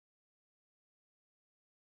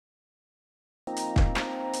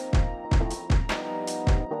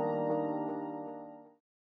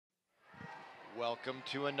Welcome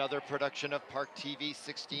to another production of ParkTV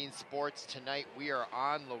 16 Sports. Tonight we are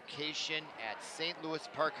on location at St. Louis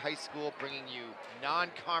Park High School, bringing you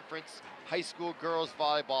non-conference high school girls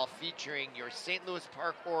volleyball featuring your St. Louis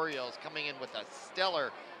Park Orioles coming in with a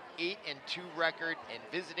stellar 8-2 record and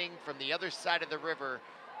visiting from the other side of the river,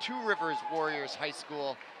 Two Rivers Warriors High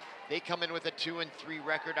School. They come in with a 2-3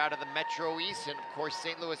 record out of the Metro East, and of course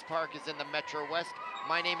St. Louis Park is in the Metro West.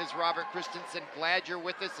 My name is Robert Christensen. Glad you're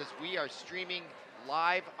with us as we are streaming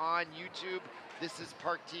live on YouTube. This is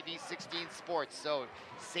ParkTV 16 Sports. So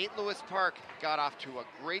St. Louis Park got off to a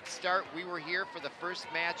great start. We were here for the first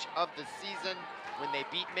match of the season when they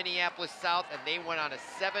beat Minneapolis South, and they went on a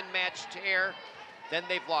 7-match tear. Then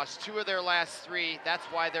they've lost 2 of their last 3. That's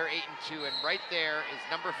why they're 8-2. And right there is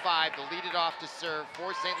number 5 to lead it off to serve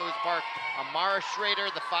for St. Louis Park. Amara Schrader,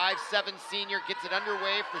 the 5'7" senior, gets it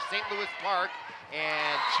underway for St. Louis Park.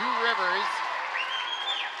 And Two Rivers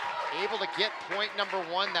able to get point number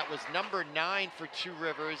 1. That was number 9 for Two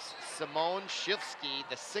Rivers. Simone Shifsky,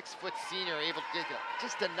 the 6-foot senior, able to get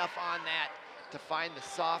just enough on that to find the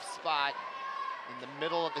soft spot in the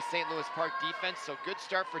middle of the St. Louis Park defense. So good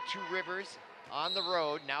start for Two Rivers on the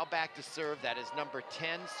road. Now back to serve. That is number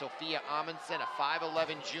 10, Sophia Amundsen, a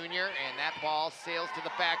 5'11" junior, and that ball sails to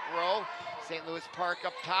the back row. St. Louis Park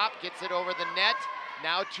up top, gets it over the net.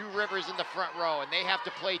 Now Two Rivers in the front row, and they have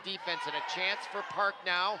to play defense, and a chance for Park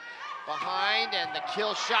now behind, and the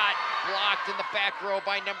kill shot blocked in the back row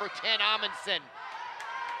by number 10, Amundsen.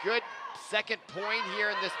 Good second point here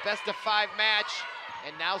in this best-of-5 match.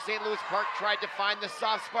 And now St. Louis Park tried to find the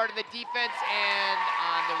soft spot in the defense, and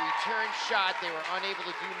on the return shot, they were unable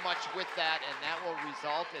to do much with that, and that will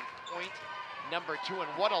result in point number 2. And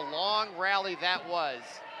what a long rally that was.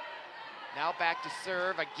 Now back to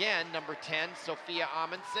serve again, number 10, Sophia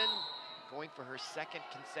Amundsen, going for her 2nd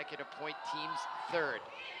consecutive point, team's 3rd.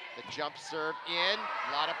 The jump serve in,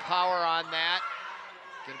 a lot of power on that.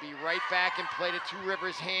 Gonna be right back and play to Two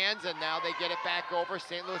Rivers' hands, and now they get it back over.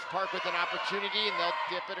 St. Louis Park with an opportunity, and they'll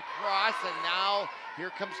dip it across, and now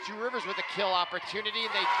here comes Two Rivers with a kill opportunity,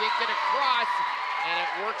 and they dink it across, and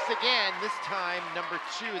it works again. This time, number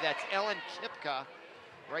 2, that's Ellen Kipka,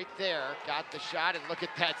 right there, got the shot, and look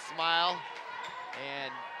at that smile.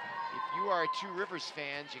 And if you are a Two Rivers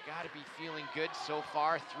fan, you gotta be feeling good so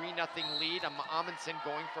far. 3-0 lead. Amundsen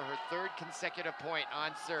going for her 3rd consecutive point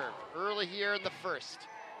on serve. Early here in the first.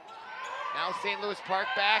 Now St. Louis Park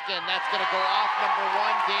back, and that's gonna go off number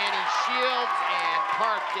 1, Danny Shields, and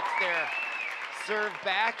Park gets their serve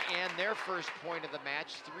back and their first point of the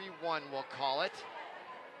match. 3-1 we'll call it.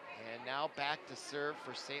 And now back to serve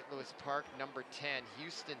for St. Louis Park, number 10,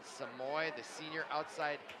 Houston Samoy, the senior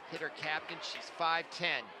outside hitter captain. She's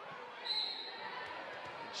 5'10".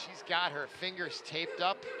 She's got her fingers taped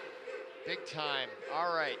up big time.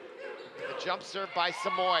 All right, the jump serve by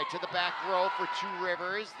Samoy to the back row for Two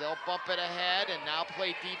Rivers. They'll bump it ahead and now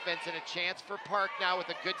play defense, and a chance for Park now with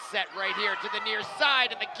a good set right here to the near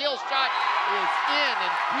side, and the kill shot is in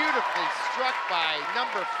and beautifully struck by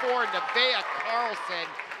number 4, Nevaeh Carlson.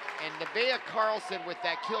 And Nevaeh Carlson with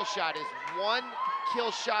that kill shot is 1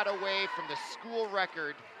 kill shot away from the school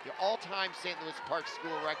record, the all-time St. Louis Park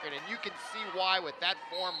school record, and you can see why with that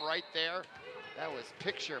form right there. That was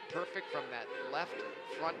picture perfect from that left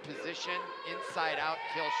front position, inside out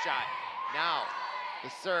kill shot. Now,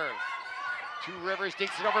 the serve. Two Rivers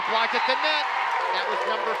dinks it over, blocked at the net. That was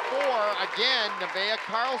number 4, again, Nevaeh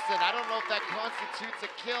Carlson. I don't know if that constitutes a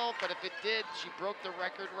kill, but if it did, she broke the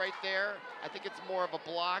record right there. I think it's more of a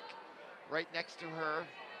block right next to her.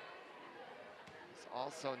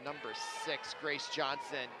 Also number 6, Grace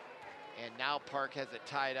Johnson, and now Park has it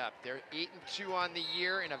tied up. They're 8-2 on the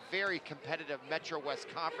year in a very competitive Metro West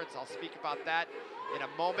Conference. I'll speak about that in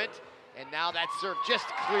a moment. And now that serve just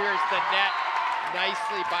clears the net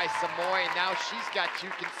nicely by Samoy, and now she's got 2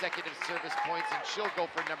 consecutive service points, and she'll go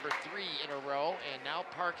for number 3 in a row. And now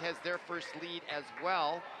Park has their first lead as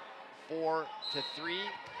well, 4-3.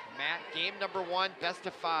 Game number 1,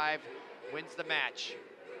 best-of-5, wins the match.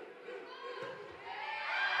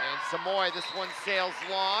 And Samoy, this one sails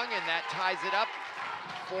long, and that ties it up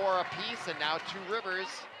 4 apiece, and now Two Rivers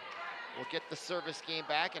will get the service game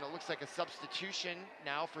back, and it looks like a substitution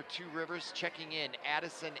now for Two Rivers checking in.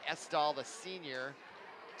 Addison Estall, the senior,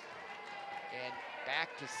 and back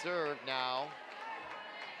to serve now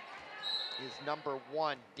is number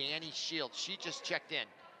 1, Danny Shields. She just checked in.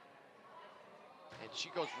 And she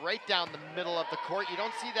goes right down the middle of the court. You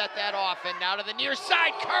don't see that often. Now to the near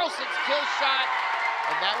side, Carlson's kill shot.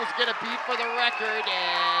 And that was gonna be for the record,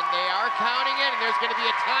 and they are counting it, and there's gonna be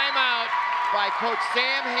a timeout by Coach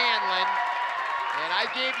Sam Hanlon. And I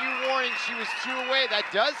gave you warning, she was 2 away. That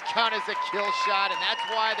does count as a kill shot, and that's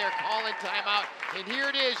why they're calling timeout. And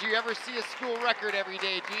here it is. You ever see a school record every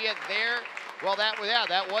day, do you? There, well, that was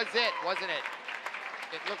it, wasn't it?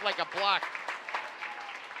 It looked like a block.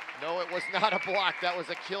 No, it was not a block. That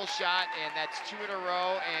was a kill shot, and that's 2 in a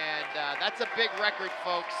row, and that's a big record,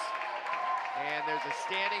 folks. And there's a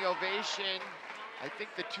standing ovation. I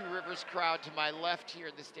think the Two Rivers crowd to my left here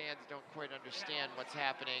in the stands don't quite understand what's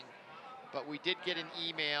happening. But we did get an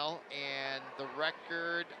email, and the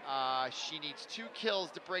record, she needs 2 kills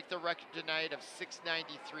to break the record tonight of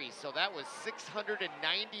 693. So that was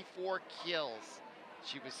 694 kills.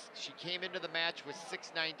 She came into the match with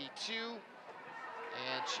 692,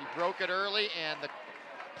 and she broke it early. And the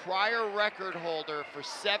prior record holder for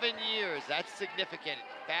 7 years, that's significant,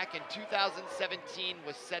 back in 2017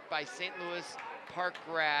 was set by St. Louis Park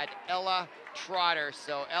grad Ella Trotter.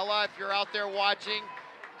 So Ella, if you're out there watching,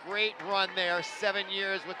 great run there, 7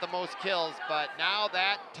 years with the most kills, but now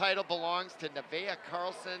that title belongs to Nevaeh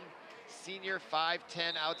Carlson, senior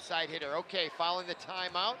 5'10" outside hitter. Okay, following the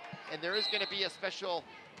timeout, and there is going to be a special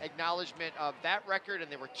acknowledgement of that record,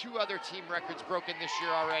 and there were 2 other team records broken this year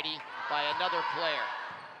already by another player,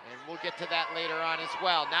 and we'll get to that later on as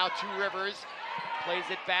well. Now Two Rivers plays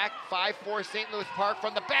it back, 5-4 St. Louis Park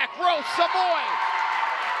from the back row. Samoy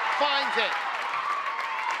finds it.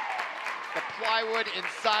 The plywood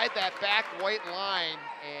inside that back white line,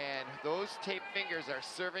 and those tape fingers are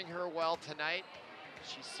serving her well tonight.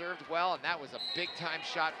 She served well, and that was a big-time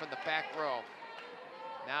shot from the back row.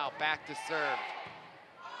 Now back to serve.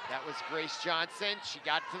 That was Grace Johnson. She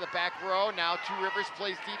got to the back row. Now Two Rivers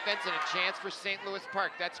plays defense, and a chance for St. Louis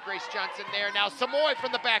Park. That's Grace Johnson there. Now Samoy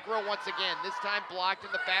from the back row once again. This time blocked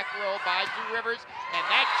in the back row by Two Rivers, and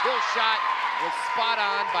that kill shot was spot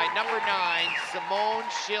on by number 9, Simone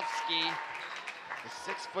Shilsky,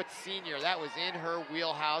 the 6-foot senior. That was in her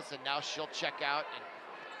wheelhouse, and now she'll check out,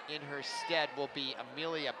 and in her stead will be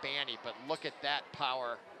Amelia Banny. But look at that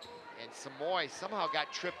power. And Samoy somehow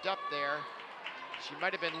got tripped up there. She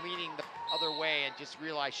might have been leaning the other way and just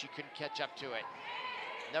realized she couldn't catch up to it.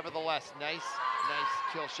 Nevertheless, nice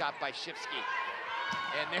kill shot by Shifsky.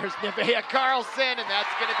 And there's Nevaeh Carlson, and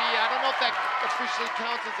that's going to be, I don't know if that officially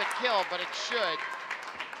counts as a kill, but it should.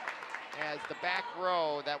 As the back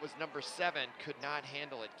row, that was number 7, could not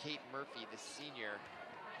handle it. Kate Murphy, the senior.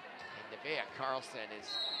 And Nevaeh Carlson is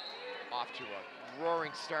off to a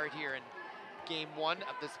roaring start here in game 1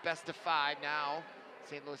 of this best of 5 now.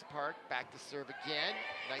 St. Louis Park back to serve again.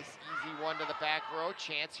 Nice easy one to the back row.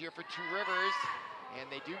 Chance here for Two Rivers. And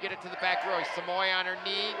they do get it to the back row. Samoy on her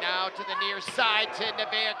knee, now to the near side to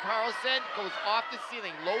Nevaeh Carlson. Goes off the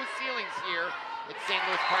ceiling, low ceilings here at St.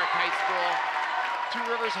 Louis Park High School. Two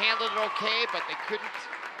Rivers handled it okay, but they couldn't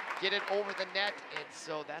get it over the net. And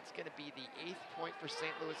so that's gonna be the 8th point for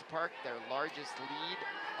St. Louis Park, their largest lead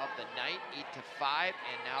of the night, 8-5.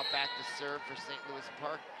 And now back to serve for St. Louis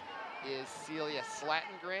Park is Celia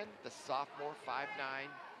Slattengren, the sophomore, 5'9"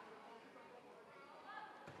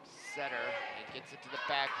 setter, and gets it to the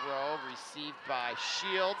back row, received by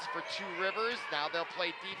Shields for Two Rivers. Now they'll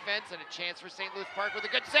play defense, and a chance for St. Louis Park with a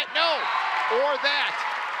good set. No! Or that,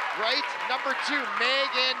 right? Number 2,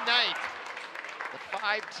 Megan Knight, the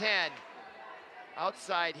 5'10"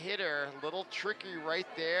 outside hitter. A little tricky right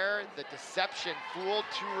there. The deception fooled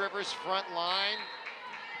Two Rivers front line.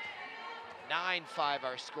 9-5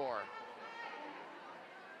 our score.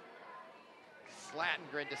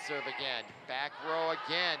 Slattengren to serve again. Back row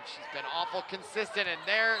again. She's been awful consistent, and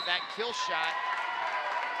there, that kill shot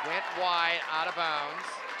went wide, out of bounds.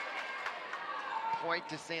 Point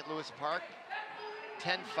to St. Louis Park.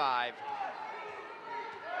 10-5.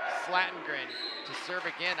 Slattengren to serve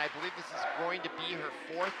again. I believe this is going to be her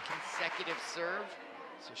 4th consecutive serve.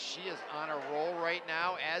 So she is on a roll right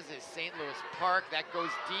now, as is St. Louis Park. That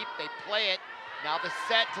goes deep, they play it. Now the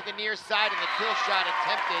set to the near side, and the kill shot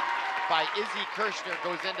attempted by Izzy Kirshner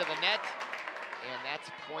goes into the net. And that's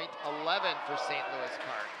point 11 for St. Louis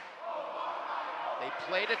Park. They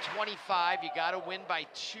played a 25, you gotta win by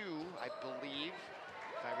 2, I believe.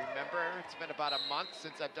 If I remember, it's been about a month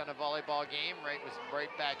since I've done a volleyball game, right? It was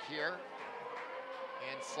right back here.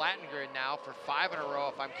 And Slattengren now for 5 in a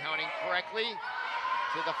row, if I'm counting correctly,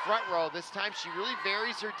 to the front row. This time she really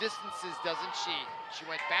varies her distances, doesn't she? She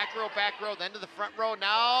went back row, then to the front row.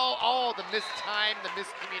 Now, oh, the missed time, the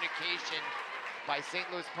miscommunication by St.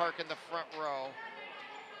 Louis Park in the front row.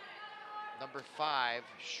 Number 5,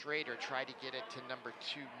 Schrader, tried to get it to number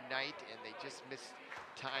 2, Knight, and they just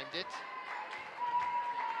mistimed it.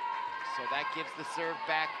 So that gives the serve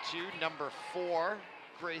back to number 4,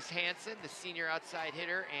 Grace Hansen, the senior outside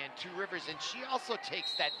hitter, and Two Rivers, and she also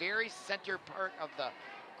takes that very center part of the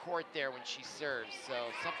court there when she serves. So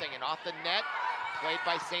something, and off the net, played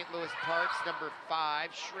by St. Louis Park's number 5,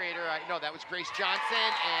 Schrader. No, that was Grace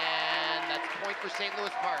Johnson, and that's point for St.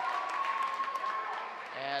 Louis Park.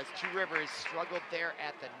 As Two Rivers struggled there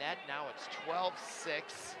at the net, now it's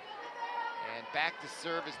 12-6. And back to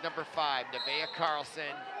serve is number 5, Nevaeh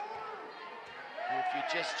Carlson, who, if you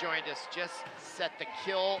just joined us, just set the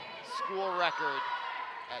kill school record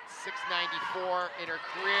at 694 in her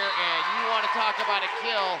career. And you want to talk about a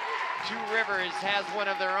kill, Two Rivers has one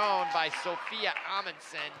of their own by Sophia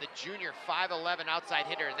Amundsen, the junior 5'11" outside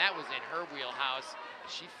hitter, and that was in her wheelhouse.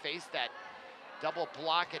 She faced that double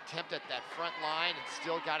block attempt at that front line and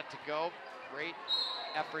still got it to go. Great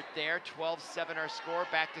effort there. 12-7 our score.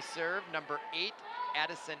 Back to serve, number 8,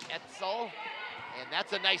 Addison Etzel. And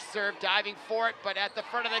that's a nice serve, diving for it, but at the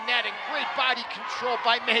front of the net, and great body control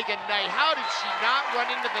by Megan Knight. How did she not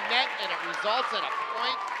run into the net? And it results in a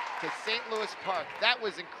point to St. Louis Park. That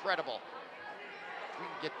was incredible. We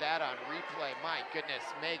can get that on replay. My goodness,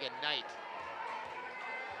 Megan Knight.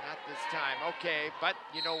 Not this time. Okay, but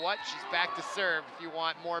you know what? She's back to serve. If you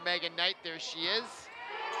want more Megan Knight, there she is.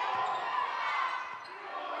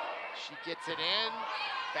 She gets it in.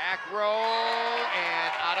 Back row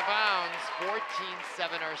and out of bounds.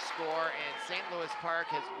 14-7 our score, and St. Louis Park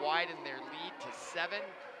has widened their lead to 7.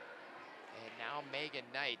 And now Megan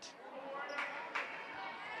Knight.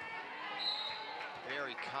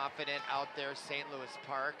 Very confident out there, St. Louis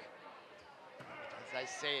Park. As I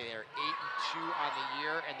say, they're 8-2 on the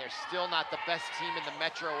year, and they're still not the best team in the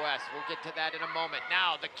Metro West. We'll get to that in a moment.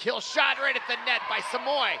 Now, the kill shot right at the net by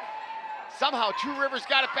Samoy. Somehow, Two Rivers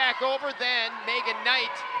got it back over, then Megan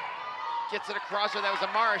Knight gets it across her. That was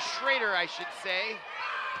Amara Schrader, I should say.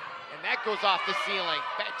 And that goes off the ceiling.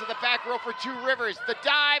 Back to the back row for Two Rivers. The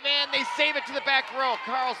dive, and they save it to the back row.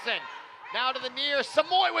 Carlson now to the near.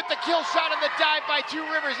 Samoy with the kill shot and the dive by Two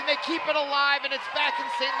Rivers, and they keep it alive, and it's back in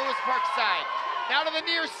St. Louis Park side. Now to the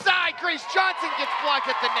near side, Grace Johnson gets blocked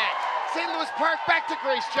at the net. St. Louis Park back to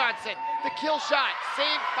Grace Johnson. The kill shot,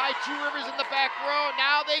 saved by Two Rivers in the back row.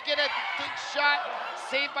 Now they get a big shot,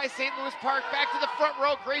 saved by St. Louis Park. Back to the front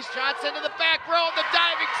row, Grace Johnson to the back row. The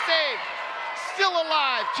diving save, still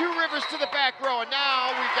alive. Two Rivers to the back row. And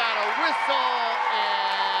now we got a whistle,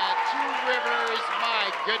 and Two Rivers,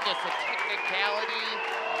 my goodness, a technicality.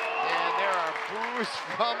 And there are boos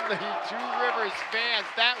from the Two Rivers fans.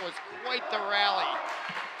 That was quite the rally.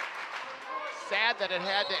 Sad that it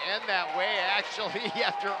had to end that way, actually,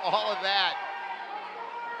 after all of that.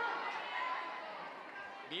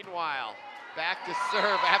 Meanwhile, back to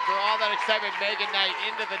serve after all that excitement. Megan Knight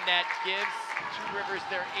into the net gives Two Rivers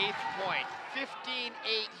their 8th point. 15-8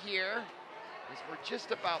 here, as we're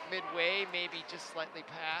just about midway, maybe just slightly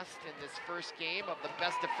past in this first game of the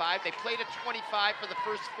best of 5. They played at 25 for the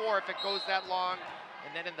first 4 if it goes that long.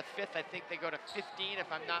 And then in the 5th, I think they go to 15, if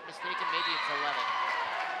I'm not mistaken. Maybe it's 11.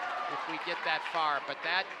 If we get that far. But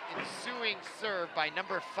that ensuing serve by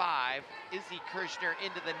number 5, Izzy Kirshner,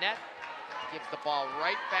 into the net, gives the ball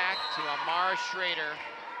right back to Amara Schrader,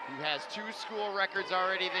 who has 2 school records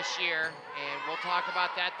already this year. And we'll talk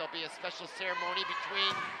about that. There'll be a special ceremony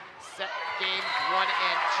between set games 1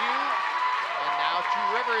 and 2. And now Two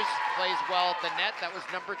Rivers plays well at the net. That was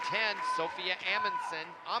number 10, Sophia Amundsen,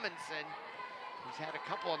 who's had a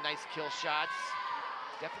couple of nice kill shots.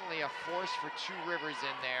 Definitely a force for Two Rivers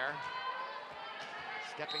in there.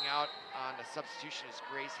 Stepping out on the substitution is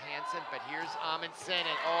Grace Hansen, but here's Amundsen,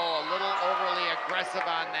 and a little overly aggressive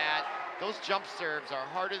on that. Those jump serves are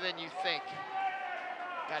harder than you think.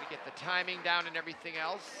 Got to get the timing down and everything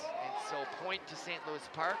else. And so point to St. Louis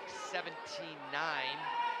Park, 17-9.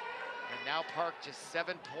 And now Park just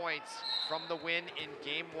 7 points from the win in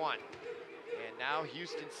game 1. And now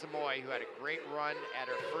Houston Samoy, who had a great run at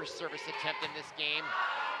her first service attempt in this game,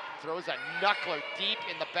 throws a knuckler deep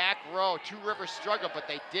in the back row. Two Rivers struggled, but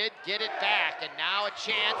they did get it back. And now a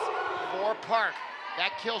chance for Park.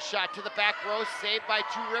 That kill shot to the back row, saved by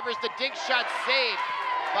Two Rivers. The dig shot saved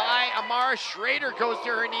by Amara Schrader, goes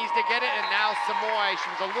to her knees to get it. And now Samoy, she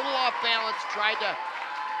was a little off balance, tried to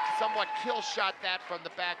somewhat kill shot that from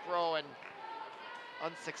the back row, and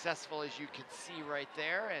unsuccessful, as you can see right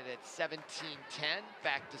there. And it's 17-10,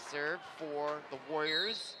 back to serve for the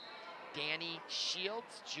Warriors. Danny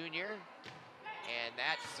Shields Jr. And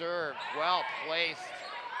that serve, well placed,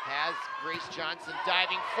 has Grace Johnson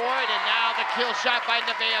diving for it. And now the kill shot by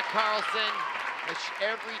Nevaeh Carlson.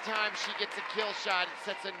 Every time she gets a kill shot, it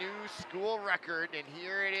sets a new school record. And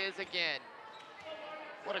here it is again.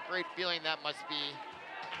 What a great feeling that must be.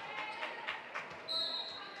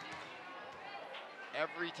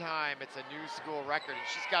 every time it's a new school record. And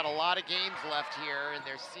she's got a lot of games left here in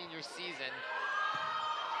their senior season.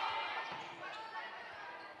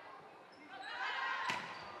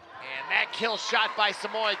 And that kill shot by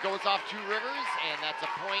Samoy goes off Two Rivers, and that's a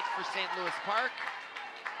point for St. Louis Park.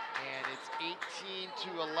 And it's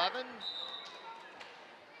 18-11.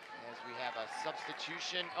 As we have a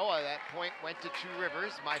substitution. Oh, that point went to Two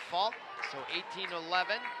Rivers, my fault. So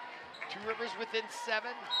 18-11. Two Rivers within 7.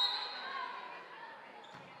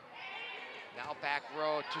 Now back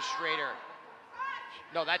row to Schrader.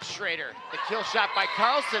 No, that's Schrader. The kill shot by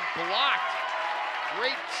Carlson, blocked.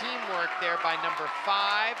 Great teamwork there by number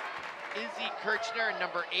 5, Izzy Kirchner, and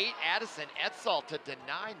number 8, Addison Etzel to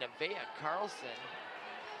deny Nevaeh Carlson.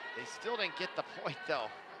 They still didn't get the point though.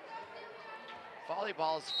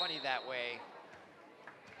 Volleyball is funny that way.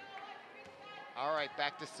 All right,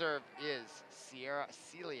 back to serve is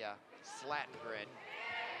Celia Slattengren.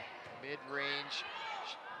 Mid-range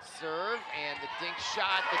serve, and the dink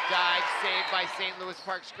shot, the dive saved by St. Louis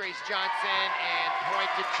Park's Grace Johnson, and point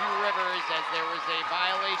to Two Rivers as there was a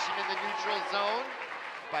violation in the neutral zone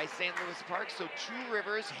by St. Louis Park. So Two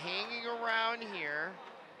Rivers hanging around here.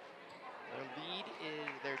 Their lead is,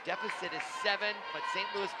 their deficit is 7, but St.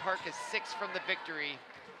 Louis Park is 6 from the victory.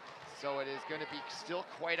 So it is going to be still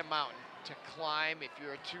quite a mountain to climb if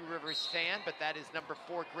you're a Two Rivers fan, but that is number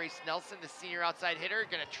 4, Grace Nelson, the senior outside hitter,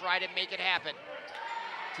 going to try to make it happen.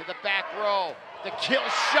 To the back row, the kill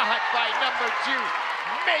shot by number 2,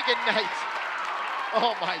 Megan Knight.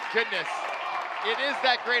 Oh my goodness. It is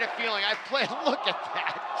that great a feeling. I've played, look at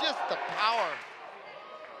that, just the power.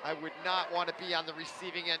 I would not want to be on the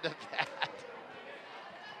receiving end of that.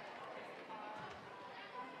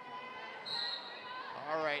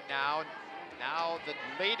 All right, now the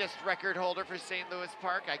latest record holder for St. Louis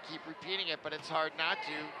Park. I keep repeating it, but it's hard not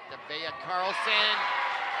to. Nevaeh Carlson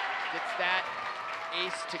gets that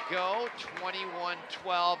ace to go,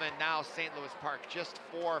 21-12, and now St. Louis Park just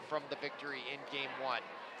 4 from the victory in game 1.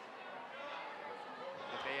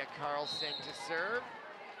 Nevaeh Carlson to serve.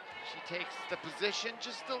 She takes the position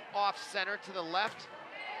just off center to the left.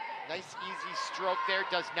 Nice easy stroke there,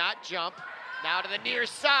 does not jump. Now to the near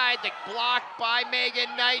side, the block by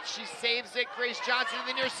Megan Knight. She saves it. Grace Johnson to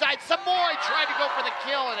the near side. Samoy tried to go for the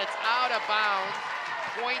kill, and it's out of bounds.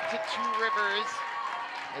 Point to Two Rivers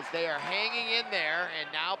as they are hanging in there. And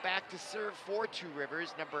now back to serve for Two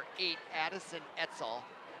Rivers, number 8, Addison Etzel,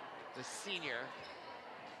 the senior.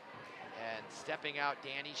 And stepping out,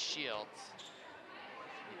 Danny Shields.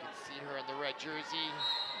 You can see her in the red jersey,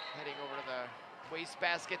 heading over to the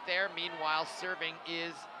wastebasket there. Meanwhile, serving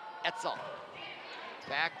is Etzel.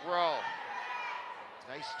 Back row.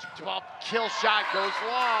 Nice kill shot goes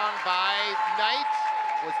long by Knight.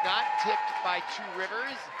 Was not tipped by Two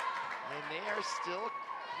Rivers. And they are still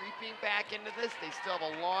creeping back into this. They still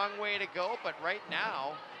have a long way to go, but right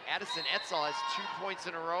now, Addison Etzel has 2 points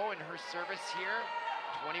in a row in her service here.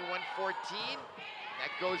 21-14.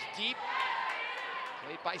 That goes deep.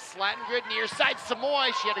 Played by Slattengren, near side Samoy.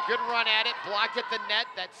 She had a good run at it, blocked at the net.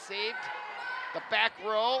 That saved the back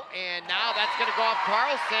row, and now that's going to go off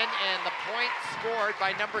Carlson, and the point scored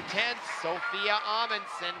by number 10, Sophia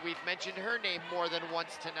Amundsen. We've mentioned her name more than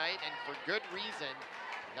once tonight, and for good reason.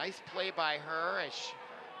 Nice play by her as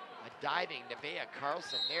a diving Nevaeh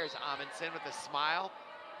Carlson. There's Amundsen with a smile.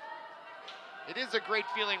 It is a great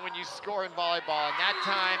feeling when you score in volleyball, and that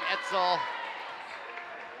time Etzel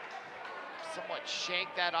somewhat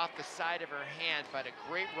shanked that off the side of her hand, but a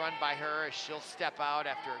great run by her as she'll step out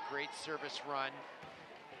after a great service run.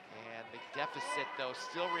 And the deficit, though,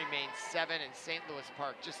 still remains 7, and St. Louis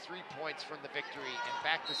Park just 3 points from the victory. And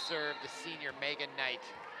back to serve the senior Megan Knight.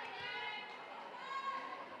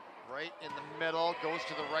 Right in the middle, goes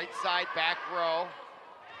to the right side, back row.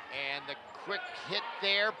 And the quick hit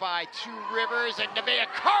there by Two Rivers, and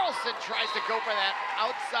Nevaeh Carlson tries to go for that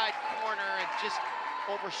outside corner and just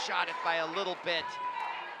overshot it by a little bit.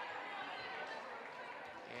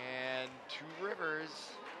 And Two Rivers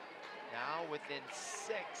now within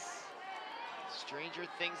 6. Stranger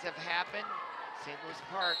things have happened. St. Louis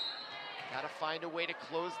Park got to find a way to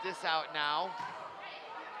close this out now.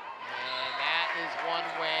 And that is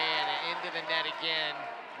one way, and into the net again,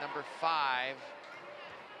 number 5.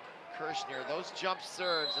 Kirchner, those jump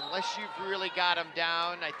serves, unless you've really got them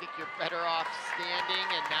down, I think you're better off standing.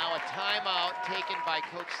 And now a timeout taken by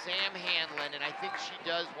Coach Sam Hanlon, and I think she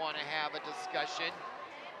does want to have a discussion.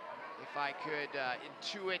 If I could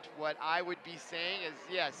intuit what I would be saying is,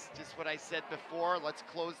 yes, just what I said before, let's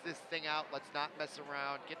close this thing out, let's not mess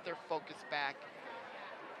around, get their focus back.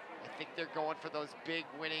 I think they're going for those big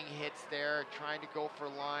winning hits there, trying to go for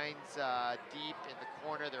lines deep in the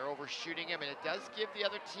corner. They're overshooting them, and it does give the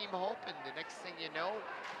other team hope. And the next thing you know,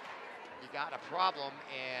 you got a problem.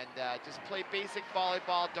 And just play basic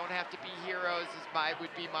volleyball. Don't have to be heroes.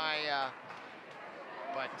 Would be my.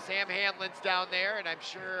 But Sam Hanlon's down there, and I'm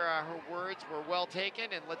sure her words were well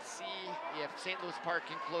taken. And let's see if St. Louis Park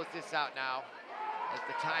can close this out now. As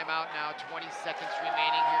the timeout now, 20 seconds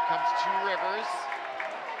remaining. Here comes Two Rivers.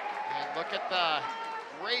 And look at the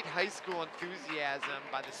great high school enthusiasm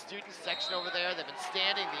by the student section over there. They've been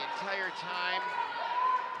standing the entire time.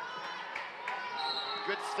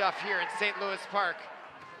 Good stuff here in St. Louis Park.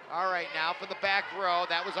 All right, now for the back row.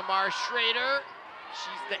 That was Amara Schrader.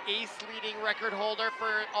 She's the ace leading record holder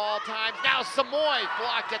for all times. Now Samoy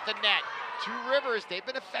blocked at the net. Two Rivers, they've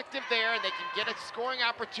been effective there, and they can get a scoring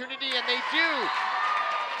opportunity, and they do.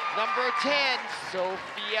 Number 10,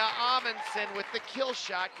 Sophia Amundsen with the kill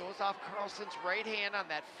shot. Goes off Carlson's right hand on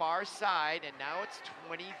that far side, and now it's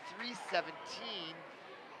 23-17.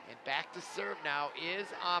 And back to serve now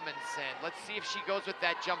is Amundsen. Let's see if she goes with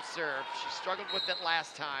that jump serve. She struggled with it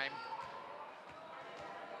last time.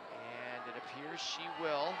 And it appears she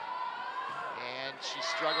will. And she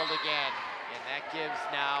struggled again. And that gives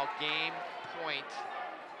now game point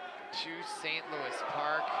to St. Louis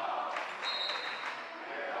Park.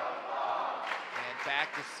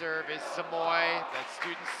 Back to serve is Samoy. That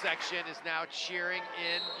student section is now cheering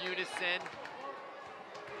in unison.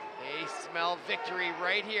 They smell victory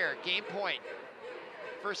right here. Game point.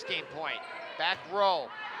 First game point. Back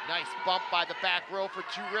row. Nice bump by the back row for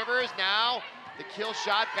Two Rivers. Now the kill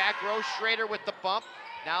shot. Back row, Schrader with the bump.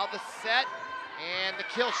 Now the set and the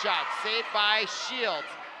kill shot. Saved by Shields.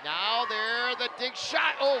 Now there, the dig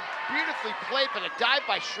shot. Oh, beautifully played, but a dive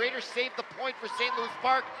by Schrader saved the point for St. Louis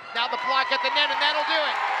Park. Now the block at the net, and that'll do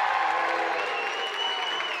it.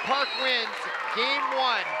 Park wins game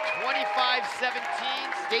 1, 25-17.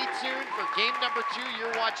 Stay tuned for game number 2.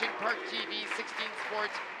 You're watching ParkTV 16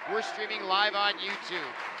 Sports. We're streaming live on YouTube.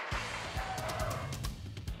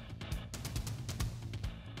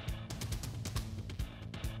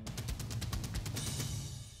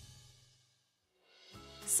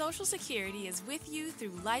 Social Security is with you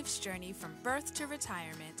through life's journey from birth to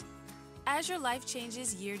retirement. As your life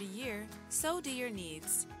changes year to year, so do your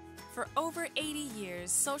needs. For over 80 years,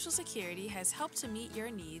 Social Security has helped to meet your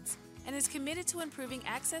needs and is committed to improving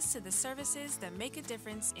access to the services that make a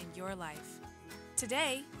difference in your life.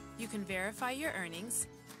 Today, you can verify your earnings,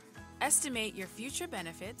 estimate your future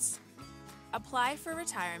benefits, apply for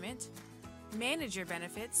retirement, manage your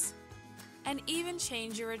benefits, and even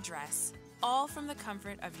change your address, all from the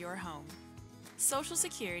comfort of your home. Social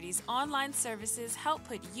Security's online services help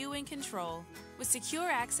put you in control with secure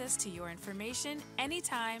access to your information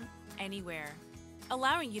anytime, anywhere,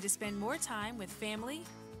 allowing you to spend more time with family,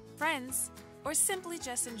 friends, or simply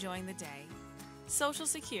just enjoying the day. Social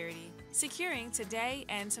Security, securing today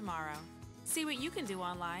and tomorrow. See what you can do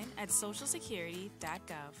online at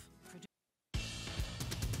socialsecurity.gov.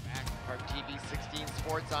 ParkTV 16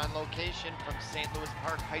 Sports on location from St. Louis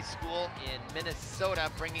Park High School in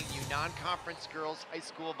Minnesota, bringing you non-conference girls high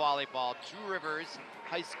school volleyball. Two Rivers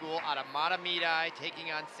High School out of Matamidi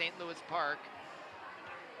taking on St. Louis Park,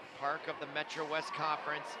 Park of the Metro West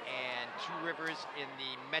Conference, and Two Rivers in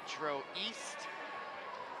the Metro East.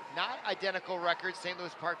 Not identical records. St.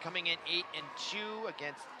 Louis Park coming in 8-2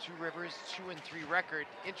 against Two Rivers 2-3 record.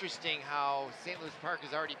 Interesting how St. Louis Park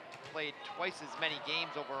has already played twice as many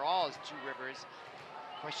games overall as Two Rivers.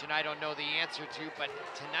 Question I don't know the answer to, but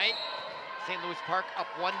tonight St. Louis Park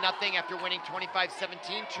up 1-0 after winning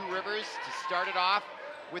 25-17. Two Rivers to start it off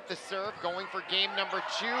with the serve, going for game number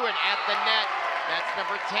 2, and at the net, that's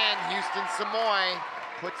number 10, Houston Samoy.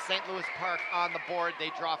 Puts St. Louis Park on the board.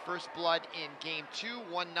 They draw first blood in game 2,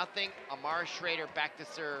 1-0. Amara Schrader back to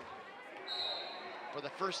serve for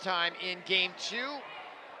the first time in game 2.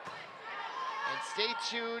 And stay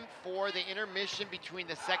tuned for the intermission between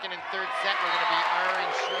the second and third set. We're going to be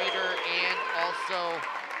Aaron Schrader and also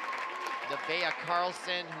Nevaeh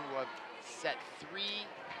Carlson, who have set 3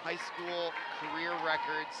 high school career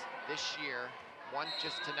records this year. One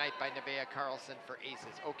just tonight by Nevaeh Carlson for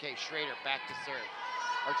aces. Okay, Schrader back to serve.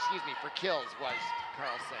 Or excuse me, for kills was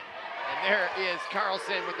Carlson. And there is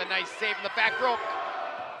Carlson with a nice save in the back rope.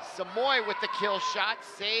 Samoy with the kill shot,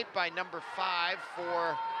 saved by number 5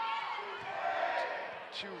 for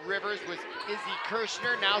Two Rivers was Izzy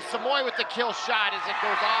Kirshner. Now Samoy with the kill shot as it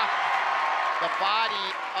goes off the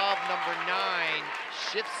body of number 9,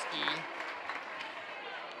 Shifsky.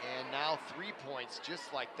 And now 3 points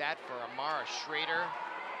just like that for Amara Schrader,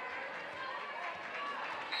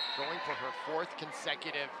 going for her 4th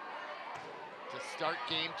consecutive to start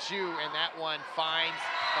game 2, and that one finds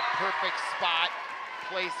the perfect spot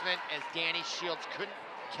placement as Danny Shields couldn't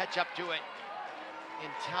catch up to it in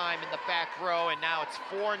time in the back row, and now it's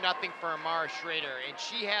 4-0 for Amara Schrader, and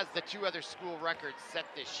she has the 2 other school records set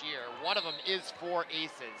this year. One of them is 4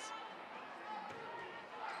 aces.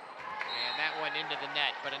 And that went into the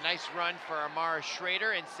net, but a nice run for Amara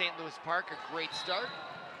Schrader in St. Louis Park, a great start.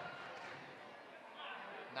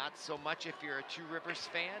 Not so much if you're a Two Rivers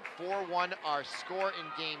fan. 4-1 our score in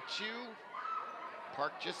game 2.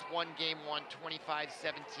 Park just won game 1,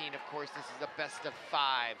 25-17. Of course, this is a best of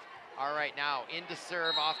 5. All right, now in to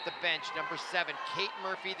serve off the bench, number 7, Kate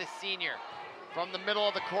Murphy, the senior, from the middle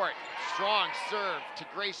of the court. Strong serve to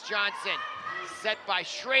Grace Johnson. Set by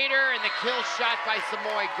Schrader, and the kill shot by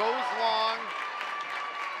Samoy goes long.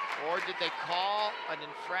 Or did they call an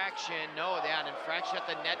infraction? No, an infraction at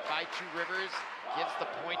the net by Two Rivers gives the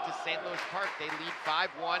point to St. Louis Park. They lead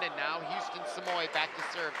 5-1, and now Houston Samoy back to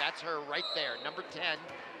serve. That's her right there, number 10.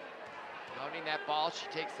 Mounting that ball, she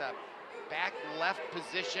takes a back left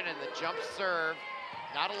position and the jump serve.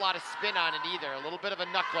 Not a lot of spin on it either, a little bit of a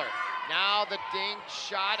knuckler. Now the ding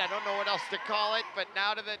shot, I don't know what else to call it, but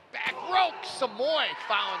now to the back row, Samoy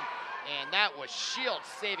found, and that was Shields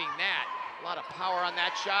saving that. A lot of power on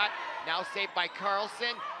that shot. Now saved by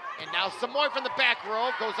Carlson, and now Samoy from the back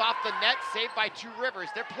row goes off the net, saved by Two Rivers.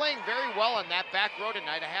 They're playing very well on that back row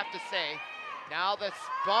tonight, I have to say. Now this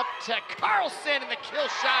bump to Carlson, and the kill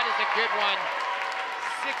shot is a good one.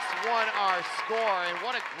 6-1 our score, and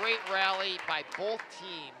what a great rally by both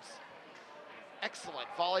teams. Excellent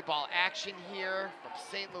volleyball action here from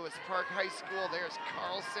St. Louis Park High School. There's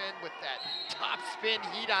Carlson with that top spin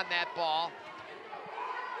heat on that ball.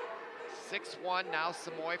 6-1, now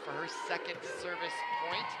Samoy for her second service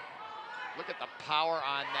point. Look at the power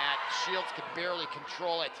on that. Shields could barely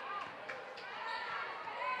control it.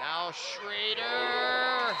 Now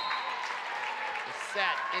Schrader. The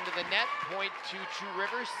set into the net, point to Two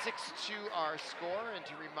Rivers, 6-2 our score. And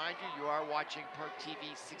to remind you, you are watching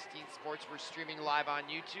ParkTV 16 Sports. We're streaming live on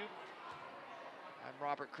YouTube. I'm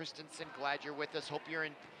Robert Christensen, glad you're with us. Hope you're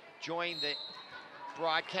enjoying the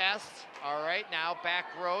broadcast. All right, now back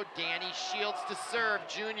row, Danny Shields to serve,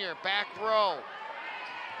 junior, back row.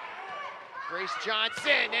 Grace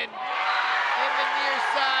Johnson, and in the near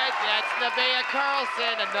side, that's Nevaeh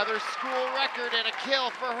Carlson, another school record and a kill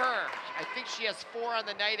for her. I think she has 4 on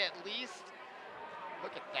the night at least.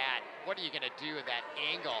 Look at that. What are you gonna do with that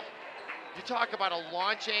angle? You talk about a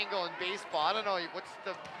launch angle in baseball. I don't know, what's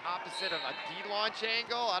the opposite of a D-launch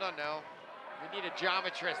angle? I don't know. We need a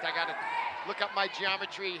geometrist. I gotta look up my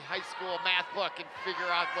geometry high school math book and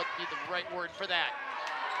figure out what would be the right word for that.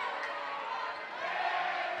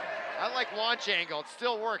 I like launch angle, it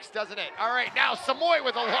still works, doesn't it? All right, now Samoy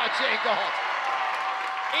with a launch angle.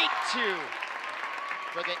 8-2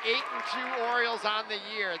 for the 8-2 Orioles on the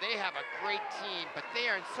year. They have a great team, but they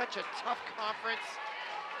are in such a tough conference.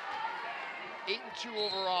 8-2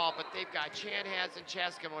 overall, but they've got Chanhassen,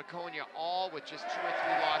 Chaska, and Waconia all with just 2 or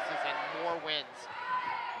 3 losses and more wins.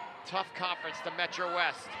 Tough conference, the Metro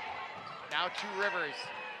West. Now Two Rivers.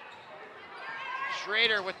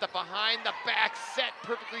 Schrader with the behind the back set,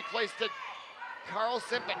 perfectly placed to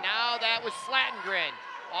Carlson, but now that was Slattengren.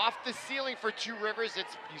 Off the ceiling for Two Rivers,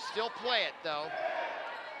 you still play it though.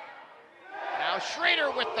 Now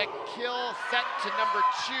Schrader with the kill set to number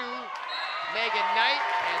 2, Megan Knight,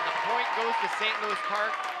 and the point goes to St. Louis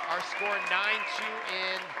Park. Our score 9-2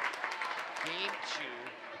 in game 2.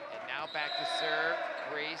 And now back to serve,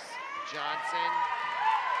 Grace Johnson,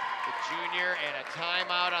 the junior, and a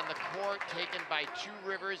timeout on the court taken by Two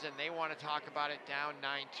Rivers, and they want to talk about it down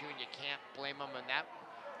 9-2, and you can't blame them, and that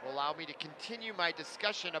will allow me to continue my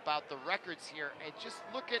discussion about the records here. And just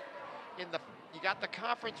look at, you got the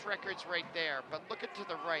conference records right there, but look at to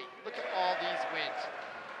the right, look at all these wins.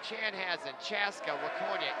 Chanhassen, Chaska,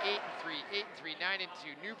 Waconia, 8-3, 8-3,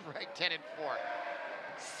 9-2, New Prague, 10-4.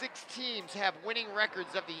 6 teams have winning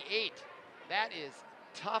records of the 8. That is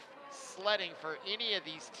tough sledding for any of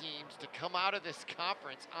these teams to come out of this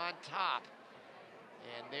conference on top.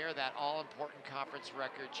 And they're that all-important conference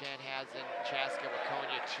record. Chanhassen, Chaska,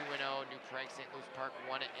 Waconia 2-0, New Prague, St. Louis Park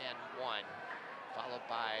 1-1. Followed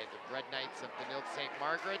by the Red Knights of Benilde St.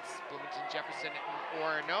 Margaret's, Bloomington, Jefferson, and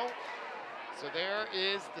Orono. So there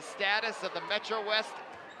is the status of the Metro West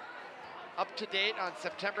up to date on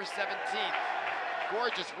September 17th.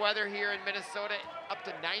 Gorgeous weather here in Minnesota, up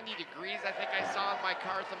to 90 degrees I think I saw on my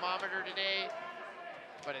car thermometer today.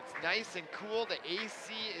 But it's nice and cool. The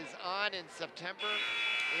AC is on in September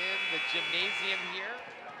in the gymnasium here.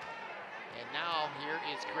 And now here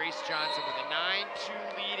is Grace Johnson with a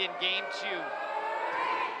 9-2 lead in game 2.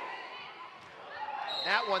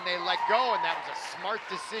 That one they let go, and that was a smart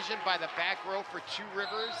decision by the back row for Two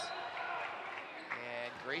Rivers.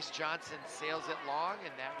 And Grace Johnson sails it long,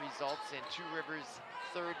 and that results in Two Rivers'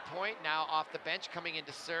 third point. Now off the bench, coming in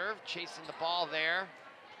to serve, chasing the ball there.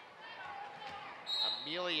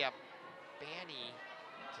 Amelia Banny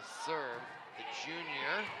to serve, the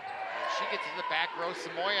junior. And she gets to the back row,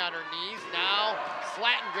 Samoy on her knees. Now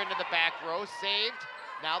Slattengren to the back row, saved.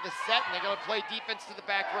 Now the set, and they're going to play defense to the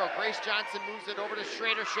back row. Grace Johnson moves it over to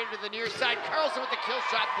Schrader. Schrader to the near side. Carlson with the kill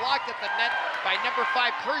shot, blocked at the net by number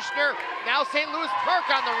 5, Kirschner. Now St. Louis Park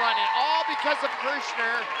on the run, and all because of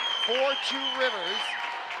Kirschner for Two Rivers.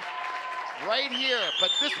 Right here,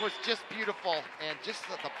 but this was just beautiful, and just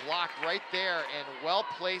the block right there, and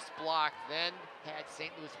well-placed block, then had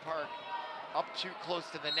St. Louis Park up too close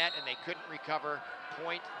to the net, and they couldn't recover.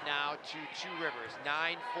 Point now to Two Rivers.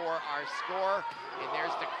 9-4 our score, and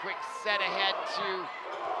there's the quick set ahead to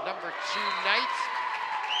number 2, Knight.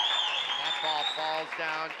 And that ball falls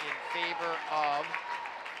down in favor of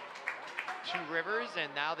Two Rivers,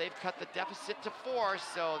 and now they've cut the deficit to 4,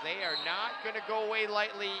 so they are not going to go away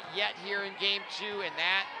lightly yet here in game 2, and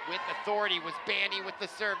that, with authority, was Banny with the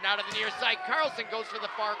serve. Now to the near side, Carlson goes for the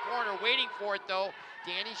far corner, waiting for it though.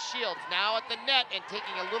 Danny Shields now at the net, and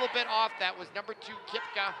taking a little bit off, that was number 2,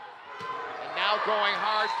 Kipka. And now going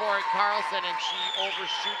hard for it, Carlson, and she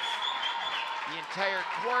overshoots the entire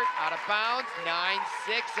court, out of bounds,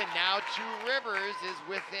 9-6, and now Two Rivers is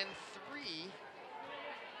within 3.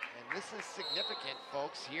 And this is significant,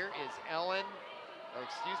 folks. Here is Amelia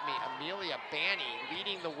Banny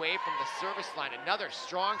leading the way from the service line. Another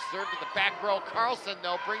strong serve to the back row. Carlson,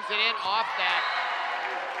 though, brings it in off that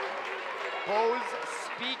Bose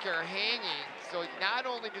speaker hanging. So not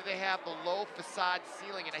only do they have the low facade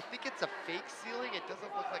ceiling, and I think it's a fake ceiling, it doesn't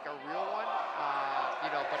look like a real one,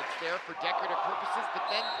 but it's there for decorative purposes. But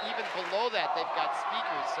then even below that, they've got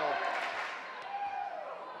speakers. So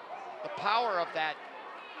the power of that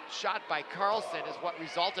shot by Carlson is what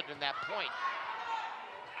resulted in that point.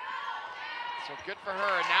 So good for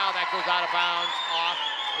her. And now that goes out of bounds off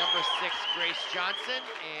number 6, Grace Johnson.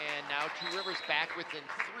 And now Two Rivers back within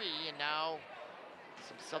 3. And now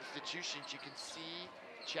some substitutions you can see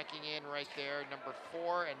checking in right there. Number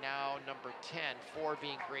 4 and now number 10. 4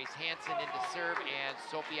 being Grace Hansen into serve, and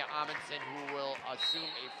Sophia Amundsen, who will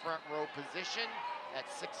assume a front row position at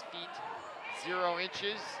 6 feet 0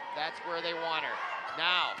 inches. That's where they want her.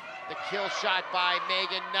 Now the kill shot by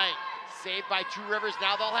Megan Knight. Saved by Two Rivers.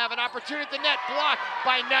 Now they'll have an opportunity at the net. Blocked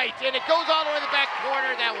by Knight, and it goes all the way to the back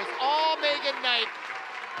corner. That was all Megan Knight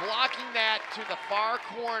blocking that to the far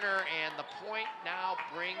corner, and the point now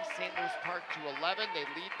brings St. Louis Park to 11. They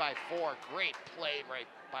lead by 4. Great play right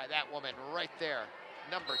by that woman right there.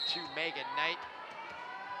 Number 2, Megan Knight.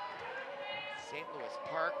 St. Louis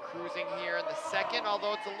Park cruising here in the second,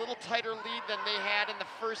 although it's a little tighter lead than they had in the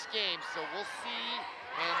first game. So we'll see.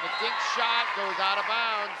 And the dink shot goes out of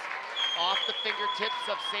bounds off the fingertips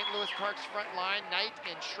of St. Louis Park's front line. Knight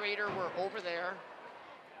and Schrader were over there.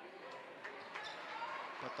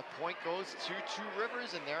 But the point goes to Two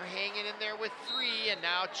Rivers, and they're hanging in there with 3. And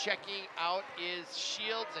now checking out is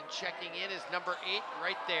Shields, and checking in is number 8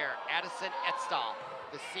 right there, Addison Etstall,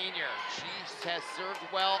 the senior. She has served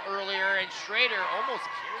well earlier, and Schrader almost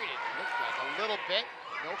carried it, looks like a little bit.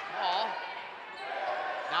 No call.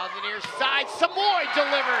 Now the near side, Samoy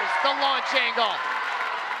delivers the launch angle.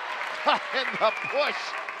 And the push,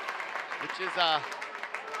 which is a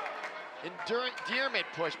endearment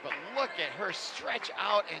push, but look at her stretch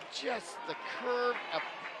out, and just the curve of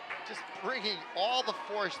just bringing all the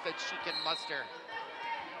force that she can muster.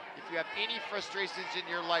 If you have any frustrations in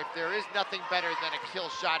your life, there is nothing better than a kill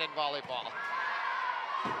shot in volleyball.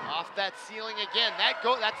 Off that ceiling again.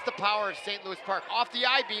 That's the power of St. Louis Park. Off the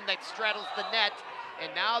I-beam that straddles the net,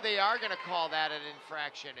 and now they are going to call that an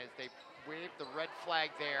infraction as they wave the red flag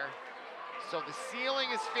there. So the ceiling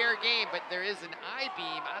is fair game, but there is an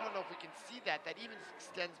I-beam. I don't know if we can see that. That even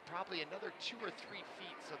extends probably another 2 or 3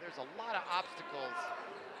 feet. So there's a lot of obstacles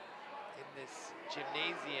in this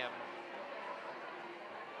gymnasium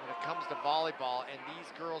when it comes to volleyball, and these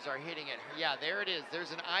girls are hitting it. Yeah, there it is. There's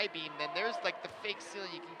an I-beam. Then there's like the fake ceiling.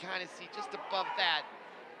 You can kind of see just above that.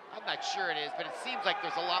 I'm not sure it is, but it seems like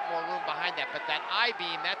there's a lot more room behind that. But that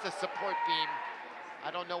I-beam, that's a support beam. I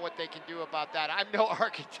don't know what they can do about that. I'm no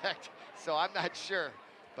architect, so I'm not sure,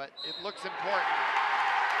 but it looks important.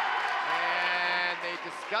 And they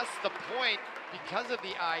discuss the point because of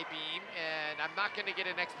the I-beam, and I'm not going to get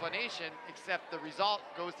an explanation, except the result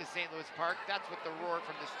goes to St. Louis Park. That's what the roar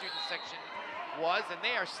from the student section was, and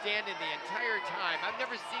they are standing the entire time. I've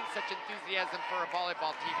never seen such enthusiasm for a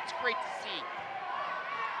volleyball team. It's great to see.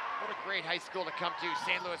 What a great high school to come to,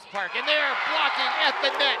 St. Louis Park. And they're blocking at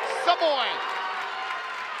the net, Samoy.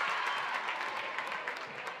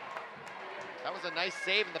 That was a nice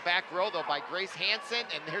save in the back row, though, by Grace Hansen.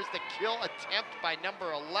 And there's the kill attempt by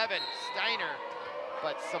number 11, Steiner.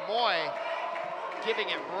 But Samoy giving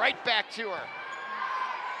it right back to her.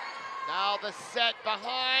 Now the set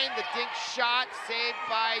behind, the dink shot, saved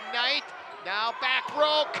by Knight. Now back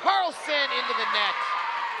row, Carlson into the net.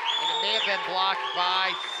 And it may have been blocked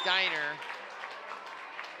by Steiner.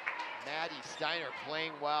 Maddie Steiner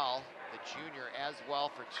playing well, the junior as well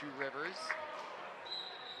for Two Rivers.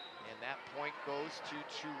 And that point goes to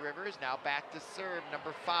Two Rivers. Now back to serve,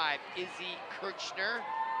 number 5, Izzy Kirchner,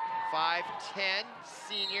 5'10",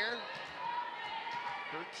 senior.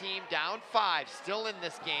 Her team down 5, still in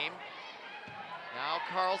this game. Now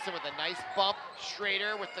Carlson with a nice bump.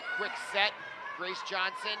 Schrader with the quick set. Grace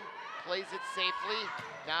Johnson plays it safely.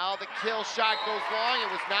 Now the kill shot goes long.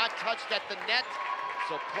 It was not touched at the net.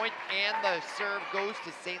 So point and the serve goes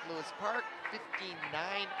to St. Louis Park.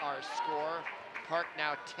 59 our score. Park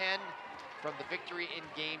now 10 from the victory in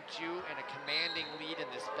game 2 and a commanding lead in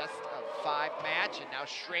this best of 5 match. And now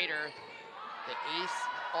Schrader, the ace,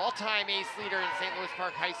 all-time ace leader in St. Louis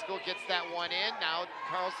Park High School, gets that one in. Now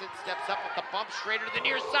Carlson steps up with the bump. Schrader to the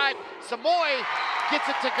near side. Samoy gets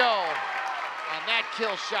it to go on that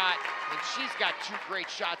kill shot. And she's got 2 great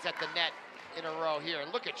shots at the net in a row here.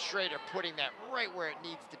 Look at Schrader putting that right where it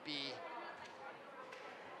needs to be.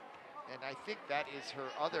 And I think that is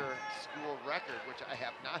her other school record, which I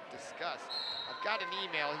have not discussed. I've got an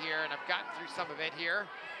email here, and I've gotten through some of it here.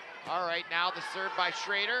 All right, now the serve by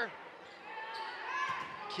Schrader.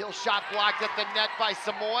 Kill shot blocked at the net by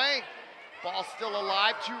Samoy. Ball still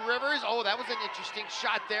alive, Two Rivers. Oh, that was an interesting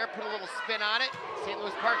shot there. Put a little spin on it. St.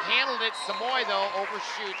 Louis Park handled it. Samoy, though,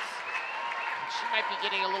 overshoots. And she might be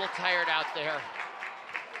getting a little tired out there.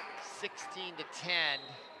 16-10.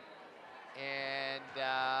 And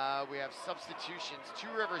we have substitutions. Two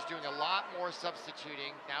Rivers doing a lot more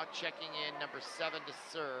substituting. Now checking in number 7 to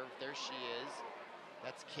serve. There she is.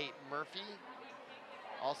 That's Kate Murphy.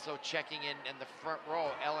 Also checking in the front row,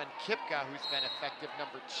 Ellen Kipka, who's been effective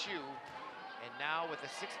number 2. And now with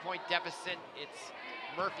a 6-point deficit, it's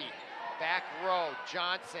Murphy. Back row,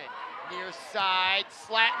 Johnson, near side,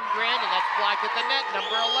 Slattengren, and that's blocked at the net.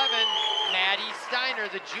 Number 11, Maddie Steiner,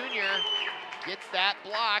 the junior, gets that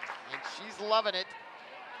blocked, and she's loving it.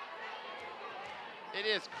 It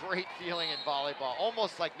is great feeling in volleyball,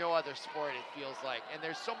 almost like no other sport, it feels like. And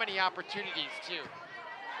there's so many opportunities, too,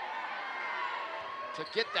 to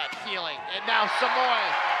get that feeling. And now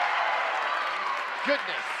Samoy.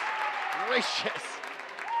 Goodness gracious.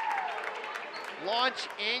 Launch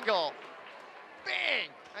angle. Bang!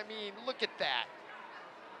 I mean, look at that.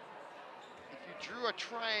 If you drew a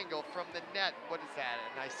triangle from the net, what is that,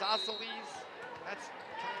 an isosceles? That's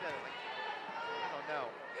kind of like, I don't know.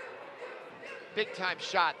 Big time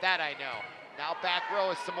shot, that I know. Now back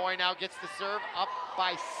row as Samoy now gets the serve, up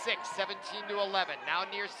by 6, 17-11. Now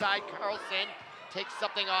near side, Carlson takes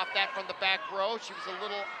something off that from the back row. She was a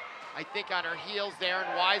little, I think, on her heels there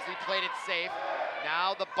and wisely played it safe.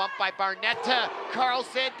 Now the bump by Barnetta.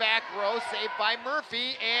 Carlson, back row, saved by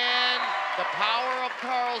Murphy, and the power of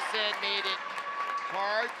Carlson made it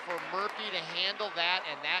hard for Murphy to handle that,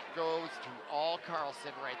 and that goes to all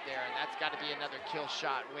Carlson right there, and that's got to be another kill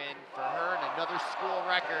shot win for her and another school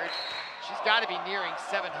record. She's got to be nearing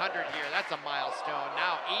 700 here. That's a milestone.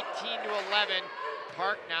 Now 18-11.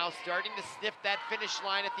 Park now starting to sniff that finish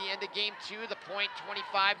line at the end of game 2. The point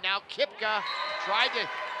 25. Now Kipka tried to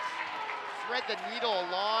thread the needle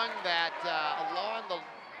along that along the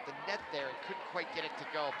net there and couldn't quite get it to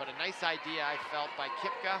go. But a nice idea, I felt, by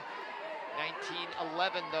Kipka.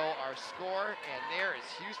 19-11 though our score, and there is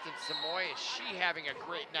Houston Samoy. Is she having a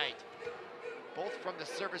great night, both from the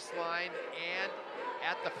service line and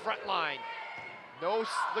at the front line. No,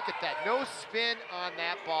 look at that, no spin on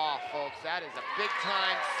that ball, folks. That is a big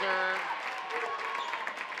time serve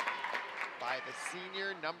by the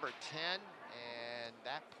senior, number 10, and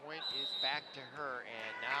that point is back to her.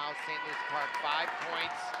 And now St. Louis Park 5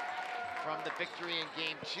 points from the victory in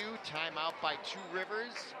game 2. Timeout by Two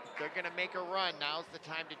Rivers. They're gonna make a run. Now's the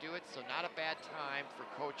time to do it, so not a bad time for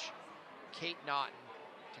Coach Kate Naughton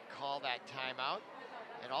to call that timeout.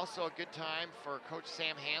 And also a good time for Coach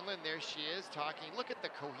Sam Hanlon. There she is talking. Look at the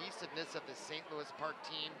cohesiveness of the St. Louis Park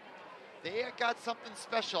team. They got something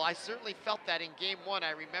special. I certainly felt that in game 1.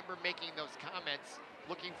 I remember making those comments,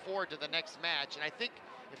 looking forward to the next match. And I think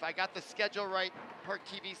if I got the schedule right,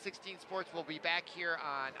 ParkTV 16 Sports will be back here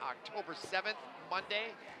on October 7th,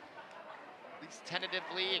 Monday. at least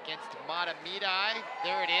tentatively, against Matamidi.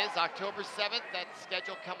 There it is, October 7th, that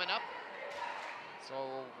schedule coming up. So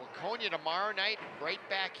Waconia tomorrow night, right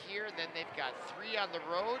back here. Then they've got 3 on the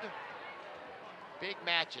road. Big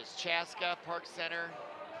matches, Chaska, Park Center,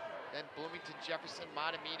 then Bloomington, Jefferson,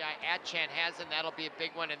 Matamidi at Chanhassen. That'll be a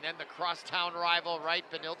big one. And then the crosstown rival, right,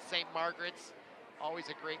 Benilde St. Margaret's. Always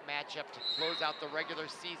a great matchup to close out the regular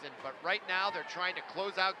season. But right now, they're trying to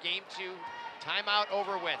close out game 2. Timeout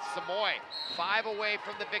over with. Samoy, 5 away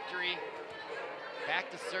from the victory.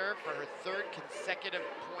 Back to serve for her 3rd consecutive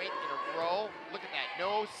point in a row. Look at that,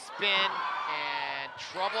 no spin and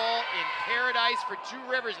trouble in paradise for Two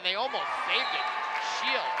Rivers, and they almost saved it.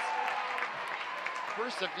 Shields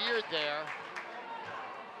persevered there.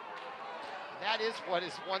 That is what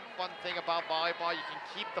is one fun thing about volleyball. You can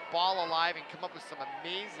keep the ball alive and come up with some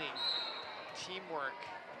amazing teamwork.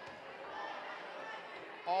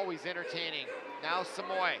 Always entertaining. Now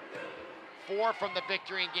Samoy, 4 from the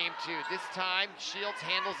victory in game 2. This time, Shields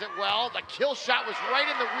handles it well. The kill shot was right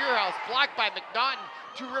in the rear house, blocked by McNaughton.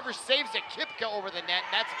 Two Rivers saves it. Kipka over the net.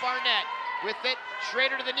 That's Barnett with it.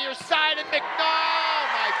 Schrader to the near side, and McNaughton. Oh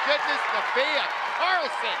my goodness, Nevaeh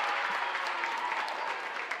Carlson.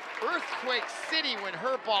 Earthquake City when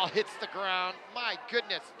her ball hits the ground. My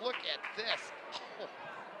goodness, look at this. Oh,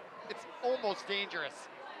 it's almost dangerous.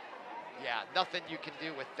 Yeah, nothing you can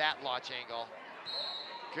do with that launch angle.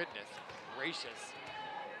 Goodness gracious.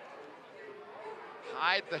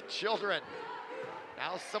 Hide the children.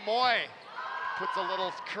 Now Samoy puts a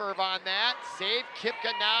little curve on that. Save.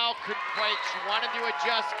 Kipka now couldn't quite. She wanted to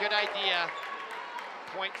adjust. Good idea.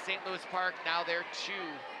 Point St. Louis Park. Now they're 2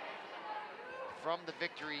 from the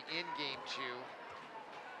victory in game 2.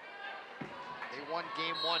 They won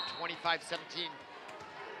game 1, 25-17.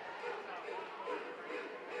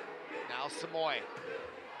 Now Samoy.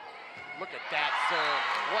 Look at that serve.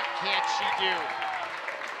 What can't she do?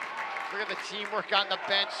 Look at the teamwork on the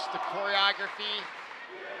bench, the choreography.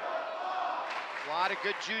 A lot of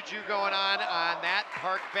good juju going on that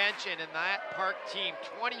Park bench and in that Park team.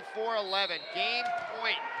 24-11, game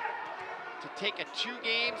point to take a 2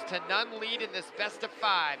 games to none lead in this best of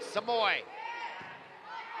 5. Samoy.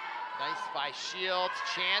 Nice by Shields.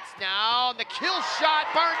 Chance now. The kill shot.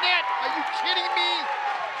 Barnett. Are you kidding me?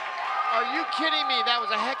 Are you kidding me? That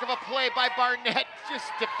was a heck of a play by Barnett,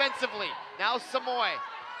 just defensively. Now Samoy.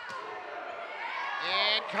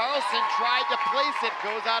 And Carlson tried to place it,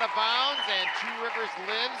 goes out of bounds, and Two Rivers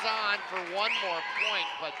lives on for 1 more point.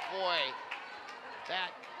 But boy,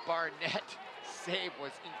 that Barnett save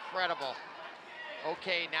was incredible.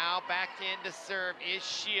 Okay, now back in to serve is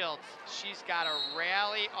Shields. She's got to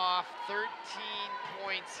rally off 13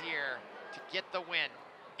 points here to get the win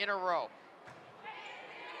in a row.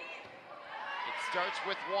 It starts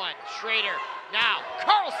with 1. Schrader, now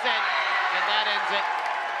Carlson, and that ends it.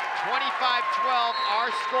 25-12,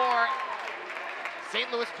 our score.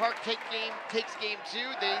 St. Louis Park takes game 2.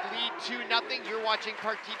 They lead 2-0. You're watching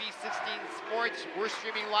ParkTV 16 Sports. We're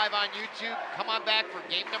streaming live on YouTube. Come on back for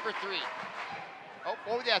game number 3.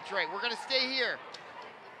 Oh, that's right. We're going to stay here.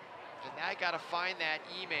 And I got to find that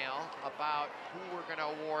email about who we're going to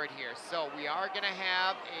award here. So we are going to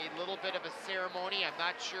have a little bit of a ceremony. I'm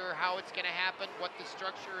not sure how it's going to happen, what the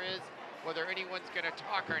structure is, whether anyone's going to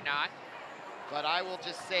talk or not. But I will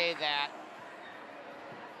just say that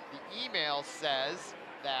the email says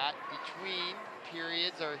that between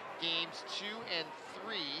periods or games 2 and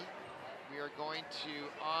 3, we are going to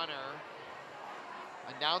honor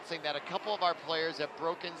announcing that a couple of our players have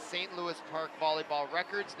broken St. Louis Park volleyball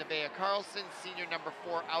records. Nevaeh Carlson, senior number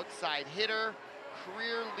 4 outside hitter,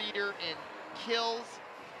 career leader in kills.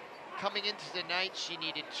 Coming into tonight, she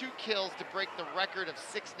needed 2 kills to break the record of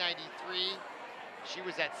 693. She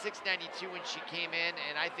was at 692 when she came in,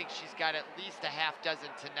 and I think she's got at least a half dozen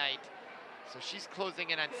tonight. So she's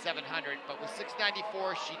closing in on 700, but with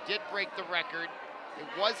 694, she did break the record. It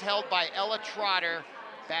was held by Ella Trotter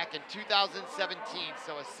back in 2017,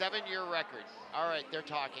 so a 7-year record. All right, they're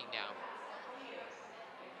talking now.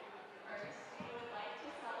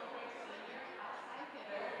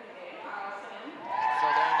 So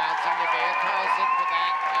they're announcing Nevaeh Carlson for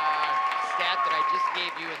that stat that I just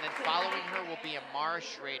gave you, and then following her will be Amara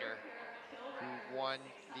Schrader, who won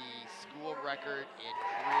the school record in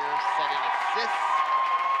career setting assists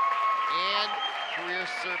and career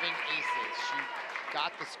serving aces. She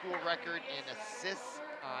got the school record in assists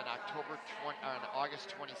on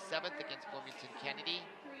August 27th against Bloomington Kennedy.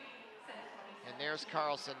 And there's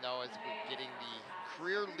Carlson, though, as we're getting the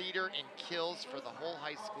career leader in kills for the whole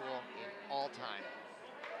high school in all time.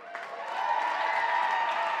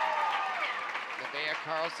 Nevaeh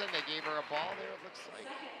Carlson, they gave her a ball there, it looks like.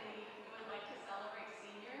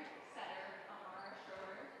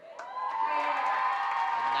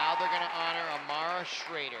 they're going to honor Amara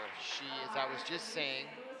Schrader. She, as I was just saying,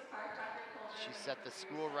 she set the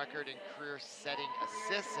school record in career-setting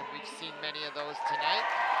assists, and we've seen many of those tonight.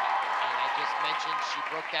 And I just mentioned she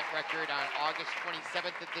broke that record on August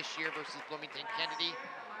 27th of this year versus Bloomington Kennedy.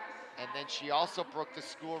 And then she also broke the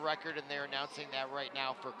school record, and they're announcing that right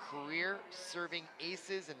now for career serving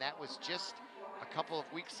aces, and that was just a couple of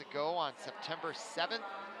weeks ago on September 7th,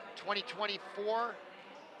 2024.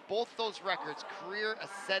 Both those records, career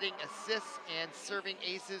setting assists and serving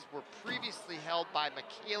aces, were previously held by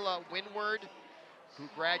Michaela Winward, who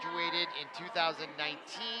graduated in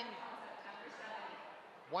 2019.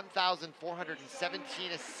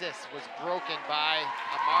 1,417 assists was broken by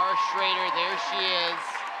Amara Schrader. There she is,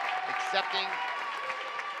 accepting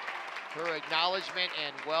her acknowledgement,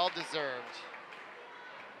 and well-deserved.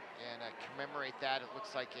 And commemorate that, it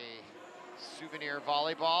looks like a souvenir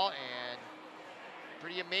volleyball, and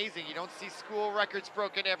pretty amazing. You don't see school records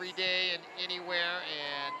broken every day and anywhere,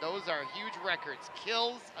 and those are huge records.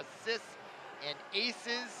 Kills, assists, and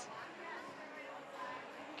aces.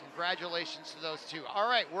 Congratulations to those two. All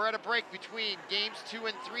right, we're at a break between games 2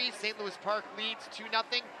 and 3. St. Louis Park leads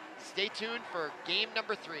 2-0. Stay tuned for game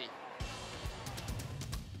number 3.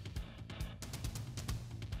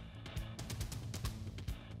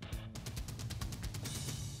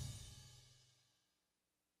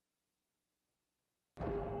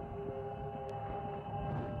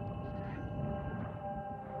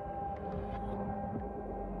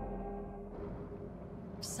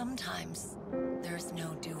 Sometimes there's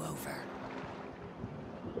no do-over.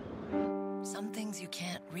 Some things you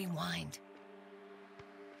can't rewind.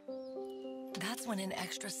 That's when an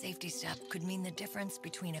extra safety step could mean the difference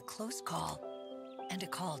between a close call and a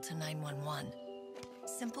call to 911.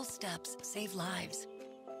 Simple steps save lives.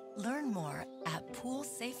 Learn more at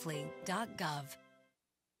poolsafely.gov.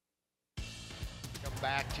 Come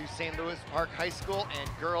back to St. Louis Park High School and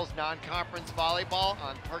girls non-conference volleyball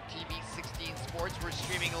on ParkTV 16 Sports. We're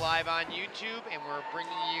streaming live on YouTube, and we're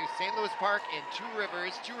bringing you St. Louis Park and Two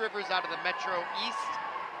Rivers out of the Metro East.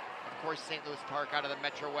 Of course, St. Louis Park out of the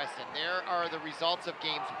Metro West. And there are the results of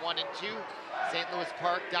games 1 and 2. St. Louis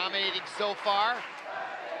Park dominating so far.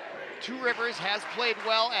 Two Rivers has played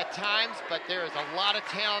well at times, but there is a lot of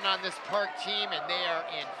talent on this Park team, and they are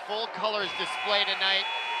in full colors display tonight.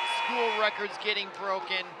 School records getting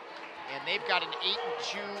broken, and they've got an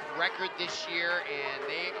 8-2 record this year, and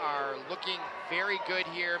they are looking very good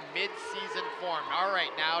here, mid-season form. All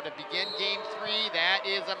right, now to begin game 3, that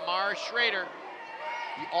is Amara Schrader,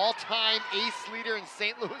 the all-time ace leader in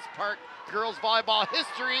St. Louis Park girls volleyball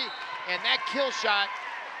history, and that kill shot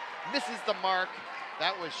misses the mark.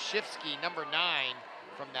 That was Shifsky, number 9,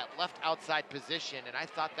 from that left outside position, and I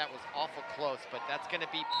thought that was awful close, but that's going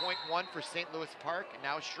to be point 1 for St. Louis Park. And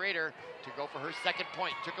now Schrader to go for her second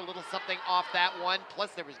point. Took a little something off that one,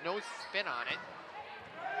 plus there was no spin on it.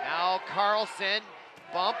 Now Carlson,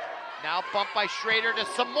 bump, now bump by Schrader to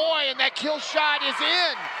Samoy, and that kill shot is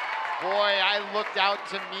in. Boy, I looked out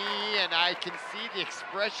to me, and I can see the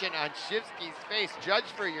expression on Shifsky's face.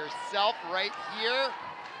 Judge for yourself right here.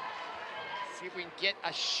 See if we can get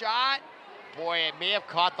a shot. Boy, it may have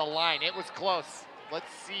caught the line. It was close.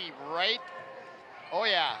 Let's see, right? Oh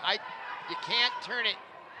yeah, you can't turn it.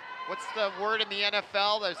 What's the word in the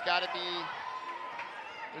NFL? There's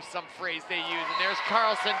some phrase they use, and there's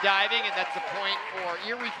Carlson diving, and that's a point for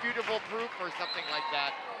irrefutable proof or something like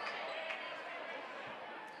that.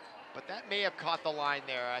 But that may have caught the line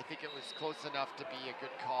there. I think it was close enough to be a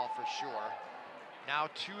good call for sure. Now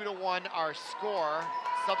 2-1 our score.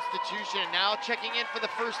 Substitution, and now checking in for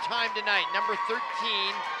the first time tonight, number 13,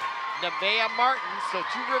 Nevaeh Martin. So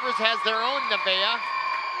Two Rivers has their own Nevaeh.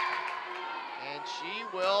 And she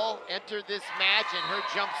will enter this match, and her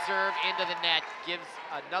jump serve into the net gives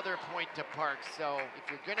another point to Park. So if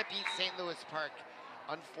you're gonna beat St. Louis Park,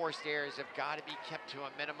 unforced errors have gotta be kept to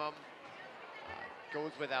a minimum.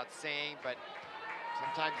 Goes without saying, but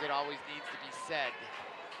sometimes it always needs to be said.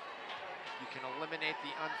 You can eliminate the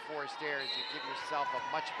unforced errors. You give yourself a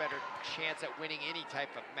much better chance at winning any type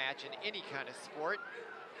of match in any kind of sport.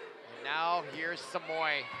 And now here's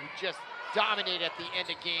Samoy, who just dominated at the end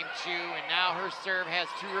of game 2, and now her serve has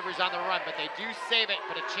Two Rivers on the run, but they do save it.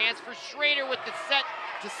 But a chance for Schrader with the set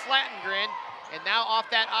to Slattengren, and now off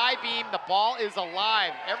that I-beam, the ball is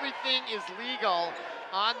alive. Everything is legal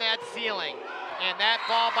on that ceiling. And that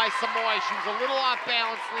ball by Samoy, she was a little off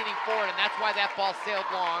balance leaning forward, and that's why that ball sailed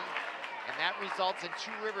long. And that results in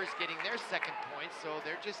Two Rivers getting their second point, so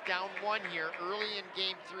they're just down 1 here early in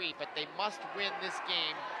game 3, but they must win this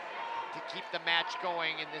game to keep the match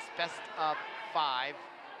going in this best of 5.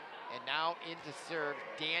 And now in to serve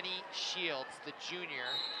Danny Shields, the junior.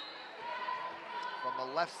 from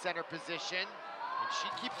a left center position. And she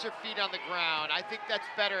keeps her feet on the ground. I think that's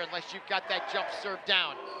better unless you've got that jump serve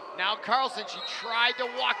down. Now Carlson, she tried to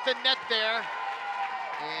walk the net there.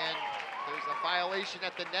 And there's a violation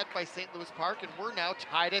at the net by St. Louis Park, and we're now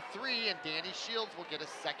tied at 3, and Danny Shields will get a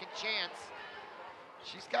second chance.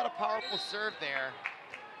 She's got a powerful serve there.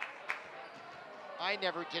 I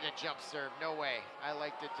never did a jump serve, no way. I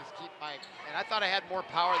like to just keep and I thought I had more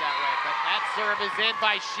power that way, but that serve is in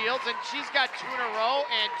by Shields, and she's got 2 in a row,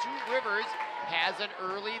 and Two Rivers has an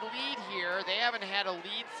early lead here. They haven't had a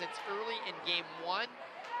lead since early in game 1,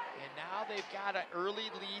 and now they've got an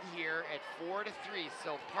early lead here at 4-3.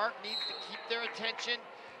 So Park needs to keep their attention.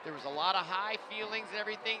 There was a lot of high feelings and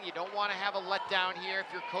everything. You don't want to have a letdown here if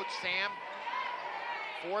you're Coach Sam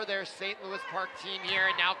for their St. Louis Park team here.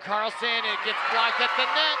 And now Carlson, it gets blocked at the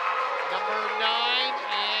net. Number 9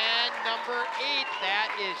 and number 8,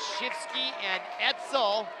 that is Shifsky and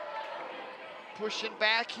Etzel pushing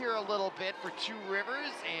back here a little bit for Two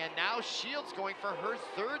Rivers. And now Shields going for her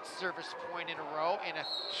 3rd service point in a row and a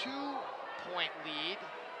 2-point lead.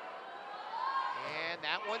 And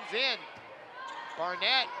that one's in.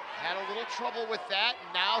 Barnett had a little trouble with that.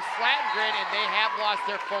 Now Slattengren, and they have lost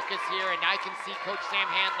their focus here, and I can see Coach Sam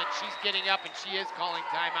Hanlon, she's getting up and she is calling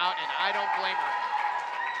timeout, and I don't blame her.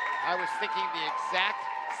 I was thinking the exact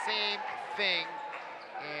same thing,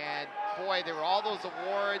 and boy, there were all those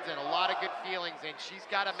awards and a lot of good feelings, and she's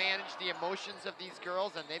got to manage the emotions of these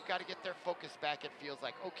girls, and they've got to get their focus back, it feels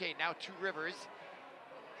like. Okay, now Two Rivers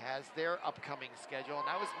has their upcoming schedule, and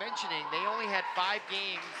I was mentioning they only had 5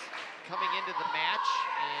 games coming into the match,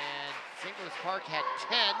 and St. Louis Park had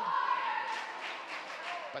 10,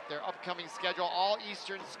 but their upcoming schedule, all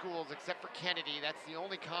Eastern schools except for Kennedy. That's the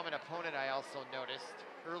only common opponent I also noticed.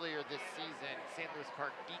 Earlier this season, St. Louis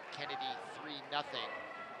Park beat Kennedy 3-0.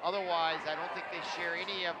 Otherwise, I don't think they share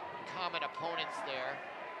any common opponents there.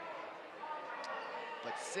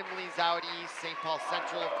 But Simley's out east, St. Paul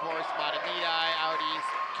Central, of course, Matamidi out east,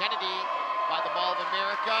 Kennedy by the Mall of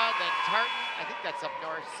America, then Tartan, I think that's up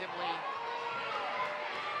north, Simley.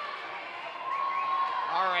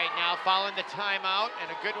 All right, now following the timeout, and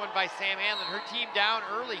a good one by Sam Hanlon. Her team down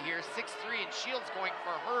early here, 6-3, and Shields going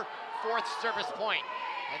for her 4th service point.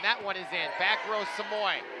 And that one is in, back row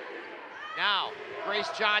Samoy. Now, Grace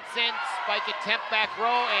Johnson, spike attempt back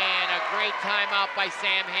row, and a great timeout by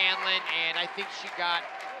Sam Hanlon, and I think she got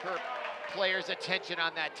her players' attention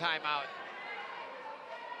on that timeout.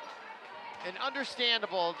 And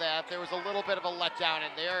understandable that there was a little bit of a letdown,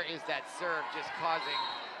 and there is that serve just causing,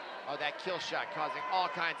 or that kill shot causing all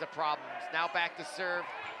kinds of problems. Now back to serve,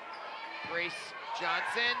 Grace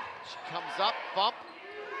Johnson, she comes up, bump,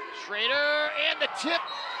 Schrader, and the tip.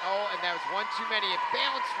 Oh, and that was one too many. It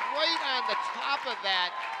bounced right on the top of that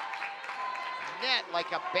net like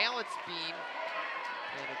a balance beam,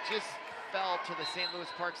 and it just fell to the St. Louis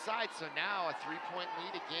Park side. So now a 3-point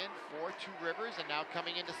lead again for Two Rivers, and now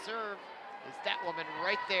coming in to serve is that woman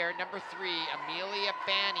right there, number 3, Amelia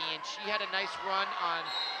Banny, and she had a nice run on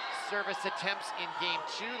service attempts in game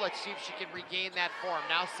 2. Let's see if she can regain that form.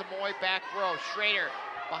 Now Samoy back row, Schrader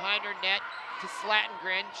behind her net to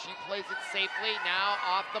Slattengren. She plays it safely. Now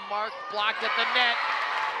off the mark, blocked at the net.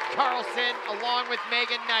 Carlson along with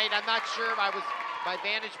Megan Knight. I'm not sure if my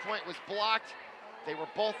vantage point was blocked. They were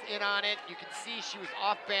both in on it. You can see she was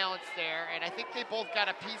off balance there, and I think they both got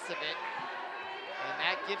a piece of it. And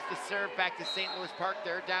that gives the serve back to St. Louis Park.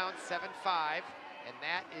 They're down 7-5, and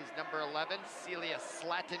that is number 11, Celia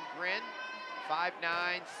Slattengren,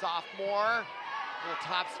 5'9", sophomore. Little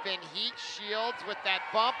top spin heat, Shields with that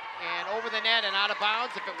bump, and over the net and out of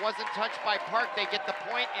bounds. If it wasn't touched by Park, they get the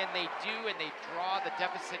point, and they do, and they draw the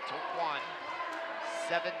deficit to 1.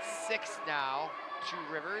 7-6 now, Two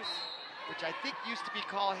Rivers, which I think used to be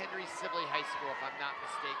called Henry Sibley High School, if I'm not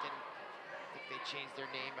mistaken. I think they changed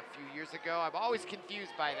their name a few years ago. I'm always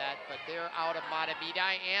confused by that, but they're out of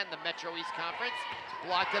Matamidi and the Metro East Conference.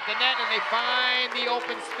 Blocked at the net, and they find the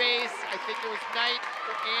open space. I think it was Knight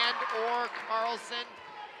and/or Carlson.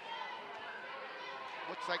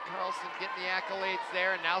 Looks like Carlson getting the accolades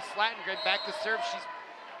there, and now Slattengren back to serve. She's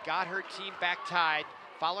got her team back tied.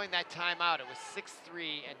 Following that timeout, it was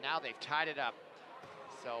 6-3, and now they've tied it up.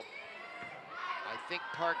 So I think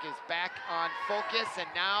Park is back on focus, and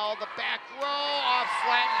now the back row off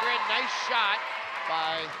Slattengren. Nice shot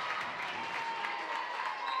by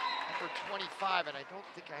number 25, and I don't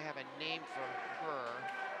think I have a name for her,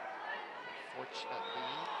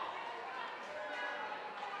 fortunately.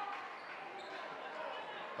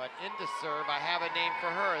 But into serve, I have a name for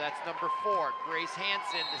her. That's number 4, Grace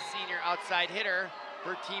Hansen, the senior outside hitter.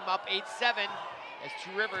 Her team up 8-7 as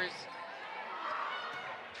Two Rivers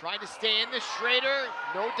Trying to stay in this, Schrader.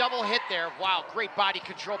 No double hit there. Wow, great body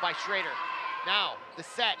control by Schrader. Now, the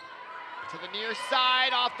set to the near side,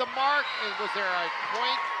 off the mark. And was there a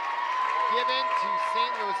point given to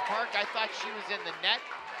St. Louis Park? I thought she was in the net,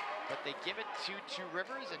 but they give it to Two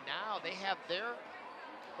Rivers, and now they have their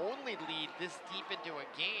only lead this deep into a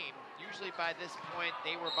game. Usually by this point,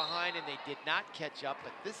 they were behind and they did not catch up,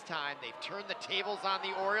 but this time they've turned the tables on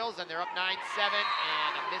the Orioles, and they're up 9-7,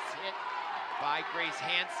 and a miss hit by Grace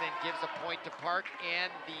Hansen gives a point to Park, and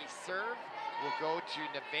the serve will go to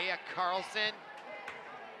Nevaeh Carlson,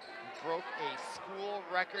 who broke a school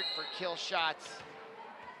record for kill shots.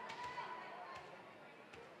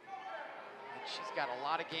 And she's got a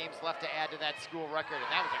lot of games left to add to that school record, and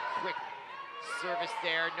that was a quick service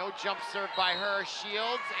there. No jump serve by her.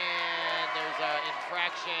 Shields, and there's an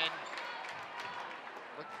infraction.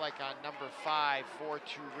 Looked like on number 5 for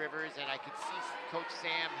Two Rivers, and I could see Coach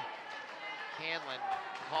Sam Hanlon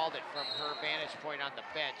called it from her vantage point on the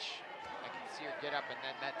bench. I can see her get up, and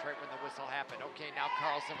then that's right when the whistle happened. Okay, now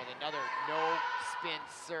Carlson with another no-spin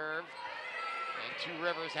serve. And Two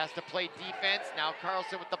Rivers has to play defense. Now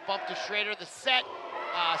Carlson with the bump to Schrader. The set.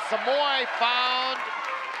 Samoy found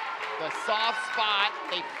the soft spot.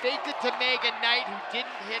 They faked it to Megan Knight, who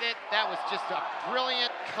didn't hit it. That was just a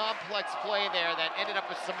brilliant, complex play there that ended up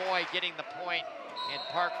with Samoy getting the point. And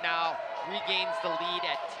Park now regains the lead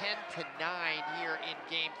at 10-9 here in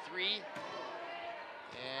Game 3.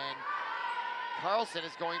 And Carlson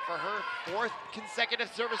is going for her 4th consecutive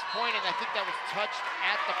service point, and I think that was touched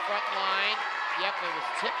at the front line. Yep, it was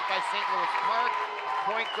tipped by St. Louis Park.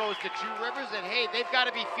 Point goes to Two Rivers, and hey, they've got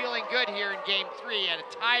to be feeling good here in Game 3, and it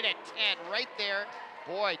tied at 10 right there.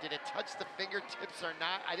 Boy, did it touch the fingertips or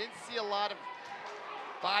not. I didn't see a lot of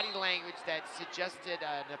body language that suggested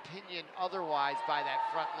an opinion otherwise by that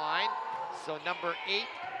front line. So number 8,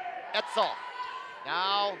 Etzel.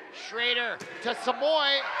 Now Schrader to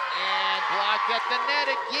Samoy, and blocked at the net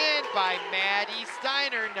again by Maddie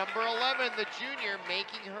Steiner, number 11, the junior,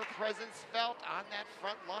 making her presence felt on that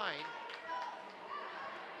front line.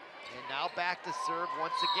 And now back to serve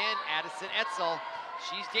once again, Addison Etzel.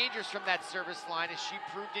 She's dangerous from that service line, as she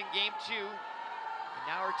proved in Game 2. And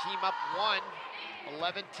now her team up 1,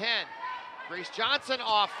 11-10. Grace Johnson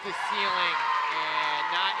off the ceiling, and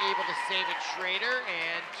not able to save it, Schrader.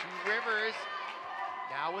 And Two Rivers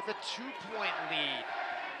now with a 2-point lead.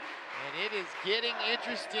 And it is getting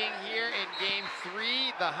interesting here in Game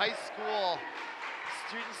 3. The high school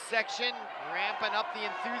student section ramping up the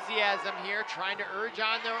enthusiasm here, trying to urge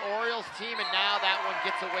on their Orioles team, and now that one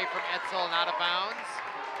gets away from Etzel and out of bounds.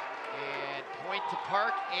 And point to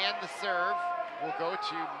Park, and the serve will go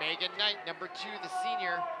to Megan Knight, number 2, the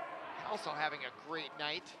senior, also having a great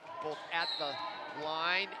night, both at the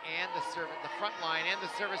line and the front line and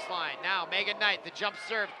the service line. Now Megan Knight, the jump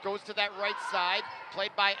serve goes to that right side,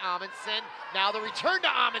 played by Amundsen. Now the return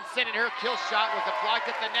to Amundsen, and her kill shot, was it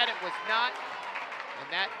blocked at the net? It was not. And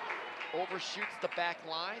that overshoots the back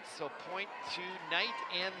line, so point to Knight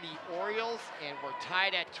and the Orioles, and we're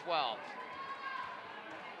tied at 12.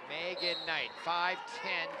 Megan Knight, 5'10",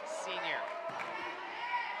 senior.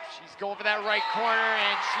 She's going for that right corner,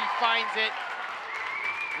 and she finds it.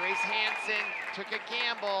 Grace Hansen took a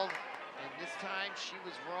gamble, and this time she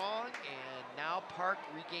was wrong, and now Park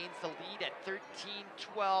regains the lead at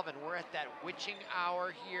 13-12, and we're at that witching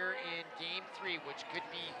hour here in Game 3, which could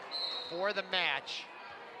be for the match.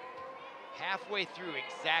 Halfway through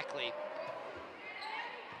exactly.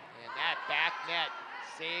 And that back net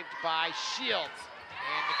saved by Shields,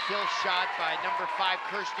 and the kill shot by number 5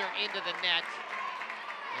 Kirshner into the net.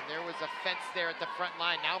 And there was a fence there at the front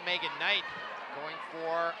line. Now Megan Knight going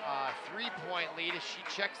for a 3-point lead as she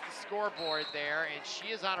checks the scoreboard there, and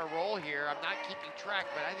she is on a roll here. I'm not keeping track,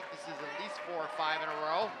 but I think this is at least 4 or 5 in a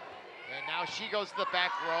row. And now she goes to the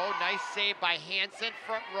back row. Nice save by Hansen,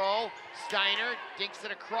 front row. Steiner dinks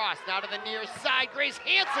it across. Now to the near side. Grace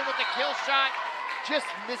Hansen with the kill shot. Just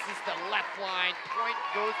misses the left line. Point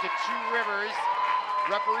goes to Two Rivers.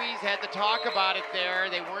 Referees had to talk about it there.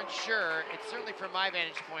 They weren't sure. It's certainly from my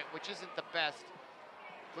vantage point, which isn't the best.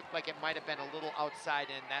 Looked like it might have been a little outside,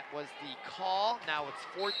 and that was the call. Now it's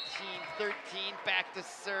 14-13. Back to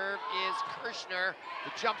serve is Kirshner.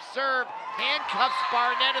 The jump serve handcuffs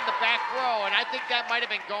Barnett in the back row, and I think that might have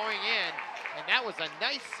been going in. And that was a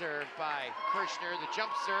nice serve by Kirshner, the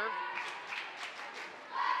jump serve.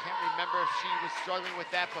 Can't remember if she was struggling with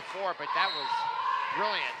that before, but that was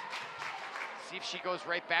brilliant. See if she goes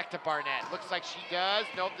right back to Barnett. Looks like she does.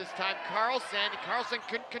 Nope, this time Carlson. Carlson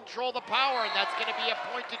couldn't control the power, and that's going to be a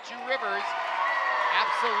point to Two Rivers.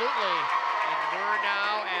 Absolutely. And we're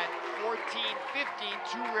now at 14-15.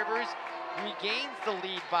 Two Rivers regains the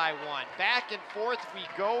lead by 1. Back and forth we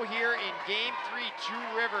go here in game 3.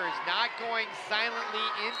 Two Rivers not going silently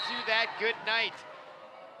into that good night.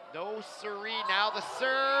 No siree, now the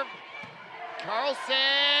serve.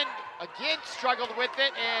 Carlson again struggled with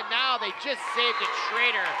it, and now they just saved it.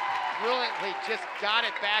 Schrader brilliantly just got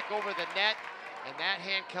it back over the net, and that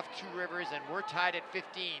handcuffed Two Rivers, and we're tied at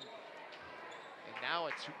 15. And now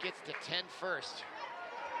it's who gets to 10 first.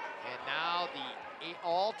 And now the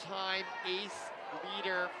all-time ace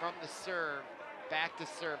leader from the serve, back to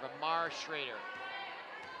serve, Amar Schrader.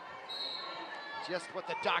 Just what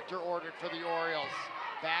the doctor ordered for the Orioles.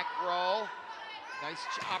 Back row, nice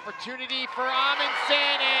opportunity for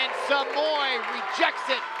Amundsen, and Samoy rejects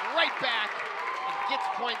it right back and gets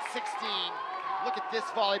point 16. Look at this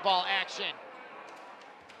volleyball action.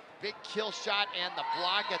 Big kill shot and the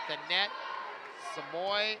block at the net.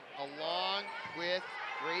 Samoy along with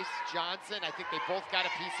Grace Johnson. I think they both got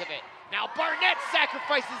a piece of it. Now Barnett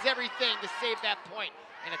sacrifices everything to save that point.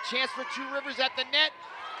 And a chance for Two Rivers at the net.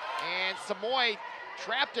 And Samoy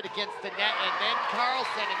trapped it against the net, and then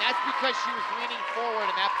Carlson, and that's because she was leaning forward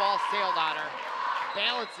and that ball sailed on her.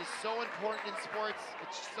 Balance is so important in sports.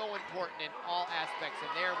 It's so important in all aspects. And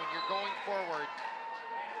there, when you're going forward,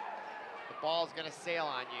 the ball's gonna sail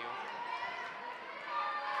on you.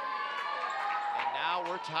 And now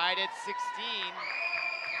we're tied at 16.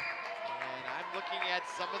 And I'm looking at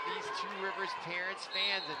some of these Two Rivers parents,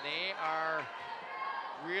 fans, and they are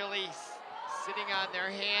really sitting on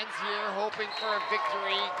their hands here, hoping for a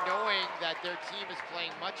victory, knowing that their team is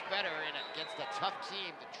playing much better and against a tough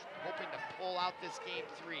team, hoping to pull out this game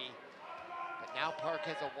 3. But now Park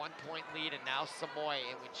has a 1-point lead, and now Samoy,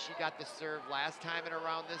 and when she got the serve last time and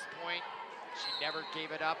around this point, she never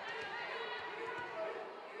gave it up.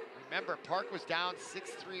 Remember, Park was down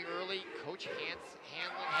 6-3 early. Coach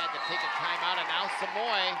Hanlon had to take a timeout, and now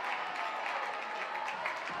Samoy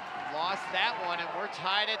lost that one, and we're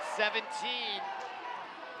tied at 17.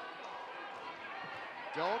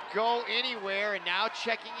 Don't go anywhere, and now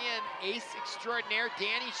checking in, ace extraordinaire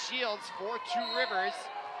Danny Shields for Two Rivers.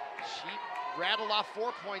 She rattled off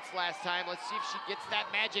 4 points last time. Let's see if she gets that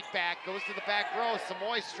magic back. Goes to the back row.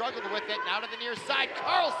 Samoy struggled with it, now to the near side.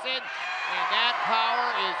 Carlson, and that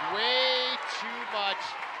power is way too much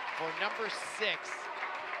for number 6.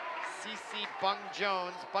 Cece Bungie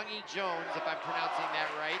Jones, if I'm pronouncing that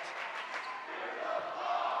right.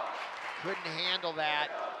 Couldn't handle that.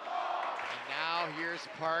 And now here's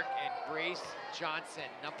Park and Grace Johnson,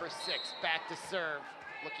 number 6, back to serve,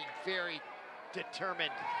 looking very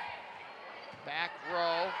determined. Back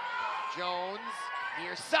row, Jones,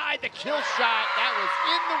 near side, the kill shot. That was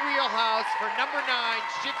in the wheelhouse for number 9,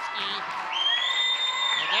 Shitsky.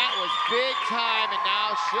 And that was big time, and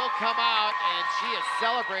now she'll come out, and she is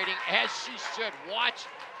celebrating as she should. Watch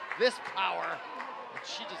this power. And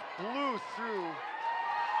she just blew through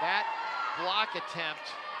that block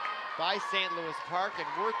attempt by St. Louis Park, and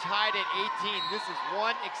we're tied at 18. This is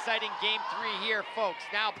one exciting game 3 here, folks.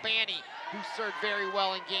 Now Banny, who served very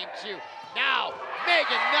well in game 2. Now,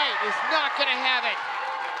 Megan Knight is not gonna have it.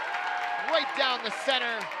 Right down the center.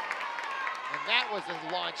 And that was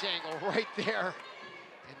a launch angle right there.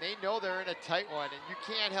 And they know they're in a tight one, and you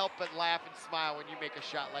can't help but laugh and smile when you make a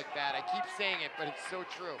shot like that. I keep saying it, but it's so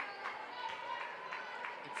true.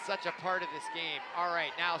 It's such a part of this game. All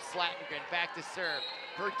right, now Slatengren back to serve.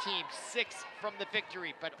 Her team 6 from the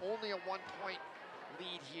victory, but only a 1-point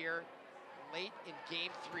lead here late in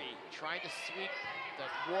game 3, trying to sweep the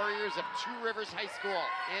Warriors of Two Rivers High School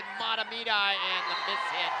in Matamidi, and the miss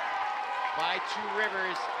hit by Two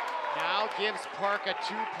Rivers now gives Park a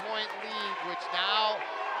 2-point lead, which now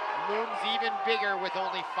looms even bigger with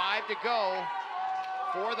only 5 to go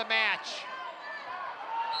for the match.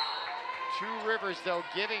 Two Rivers, though,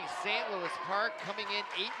 giving St. Louis Park coming in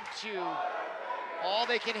 8-2. All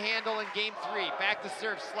they can handle in game 3. Back to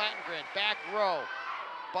serve, Slatengren, back row.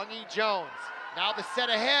 Bungie Jones, now the set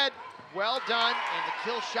ahead. Well done, and the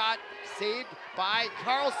kill shot saved by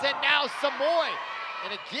Carlson. Now Samoy,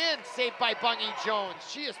 and again saved by Bungie Jones.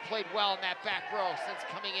 She has played well in that back row since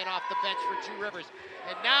coming in off the bench for Two Rivers.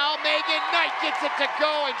 And now Megan Knight gets it to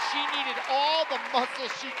go, and she needed all the muscle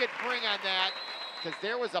she could bring on that, because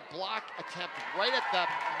there was a block attempt right at the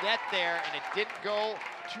net there, and it didn't go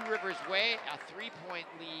Two Rivers' way. A 3-point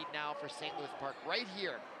lead now for St. Louis Park right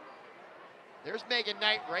here. There's Megan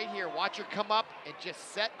Knight right here. Watch her come up and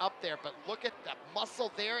just set up there, but look at the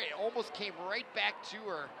muscle there. It almost came right back to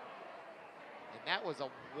her. And that was a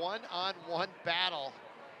one-on-one battle.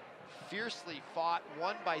 Fiercely fought,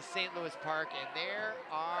 won by St. Louis Park, and there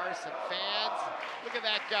are some fans. Look at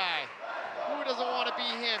that guy. Who doesn't want to be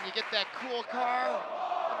him? You get that cool car,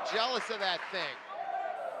 the jealous of that thing.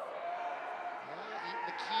 Eating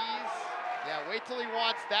the keys. Yeah, wait till he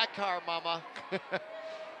wants that car, mama.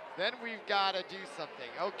 Then we've got to do something.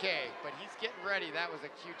 Okay, but he's getting ready. That was a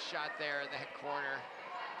cute shot there in that corner.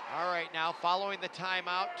 All right, now following the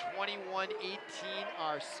timeout, 21-18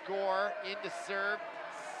 our score. Into serve,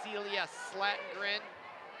 Celia Slattengren.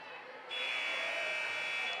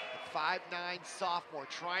 The 5'9" sophomore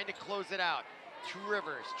trying to close it out. Two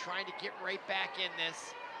Rivers trying to get right back in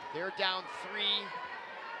this. They're down 3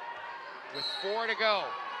 with 4 to go.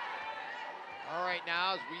 All right,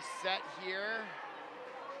 now as we set here,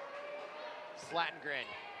 Slattengren,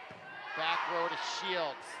 back row to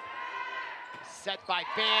Shields. Set by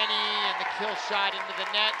Banny, and the kill shot into the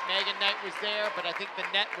net. Megan Knight was there, but I think the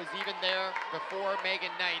net was even there before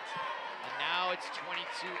Megan Knight. And now it's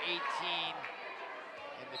 22-18.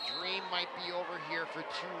 And the dream might be over here for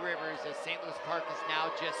Two Rivers, as St. Louis Park is now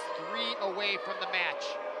just 3 away from the match.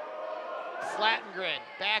 Slattengren,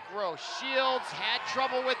 back row. Shields had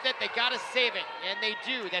trouble with it. They got to save it, and they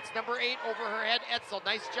do. That's number 8 over her head. Etzel,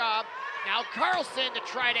 nice job. Now Carlson to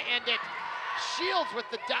try to end it. Shields with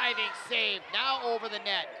the diving save. Now over the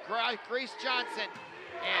net. Grace Johnson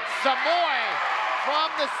and Samoy from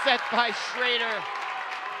the set by Schrader.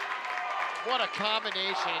 What a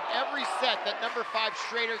combination. In every set that number 5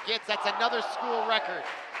 Schrader gets, that's another school record.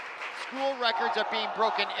 School records are being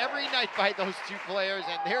broken every night by those two players,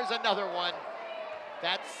 and there's another one.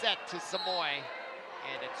 That's set to Samoy.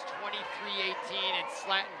 And it's 23-18, and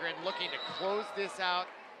Slattengren looking to close this out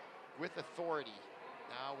with authority.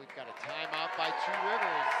 Now we've got a timeout by Two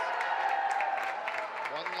Rivers.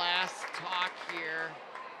 One last talk here,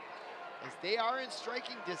 as they are in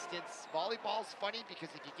striking distance. Volleyball's funny because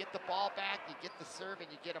if you get the ball back, you get the serve and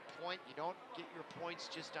you get a point. You don't get your points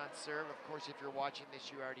just on serve. Of course, if you're watching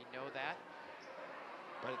this, you already know that.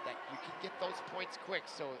 But that you can get those points quick.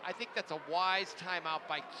 So I think that's a wise timeout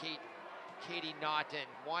by Katie Naughton.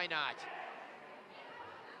 Why not?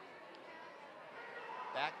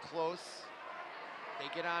 That close. They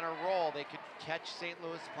get on a roll, they could catch St.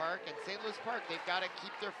 Louis Park, and St. Louis Park, they've got to keep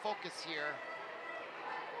their focus here.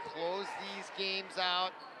 Close these games out.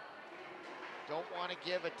 Don't want to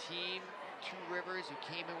give a team, Two Rivers, who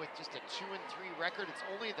came in with just a 2-3 record. It's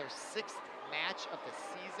only their 6th match of the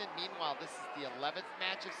season. Meanwhile, this is the 11th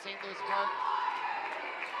match of St. Louis Park.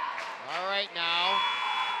 All right, now,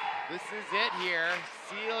 this is it here.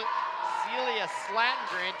 Celia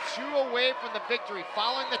Slattengren, 2 away from the victory,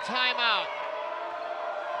 following the timeout.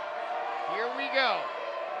 Here we go.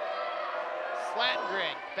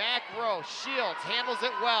 Slattengren, back row. Shields handles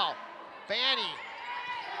it well. Banny.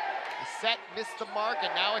 The set missed the mark,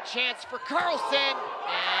 and now a chance for Carlson.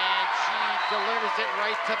 And she delivers it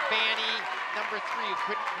right to Banny, number 3, who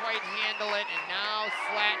couldn't quite handle it. And now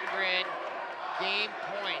Slattengren, game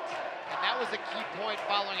point. And that was a key point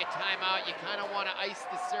following a timeout. You kind of want to ice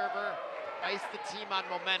the server, ice the team on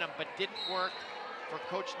momentum, but didn't work for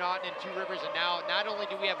Coach Naughton and Two Rivers, and now not only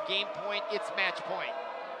do we have game point, it's match point.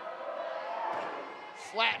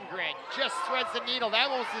 Slattengren just threads the needle. That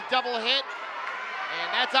was a double hit, and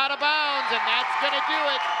that's out of bounds, and that's gonna do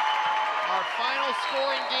it. Our final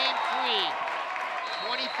score in game 3,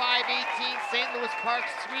 25-18, St. Louis Park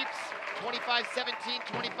sweeps, 25-17,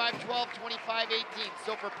 25-12, 25-18.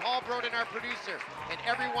 So for Paul Broden, our producer, and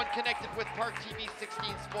everyone connected with ParkTV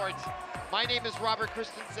 16 Sports, my name is Robert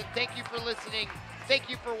Christensen. Thank you for listening. Thank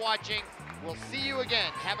you for watching. We'll see you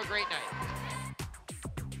again. Have a great night.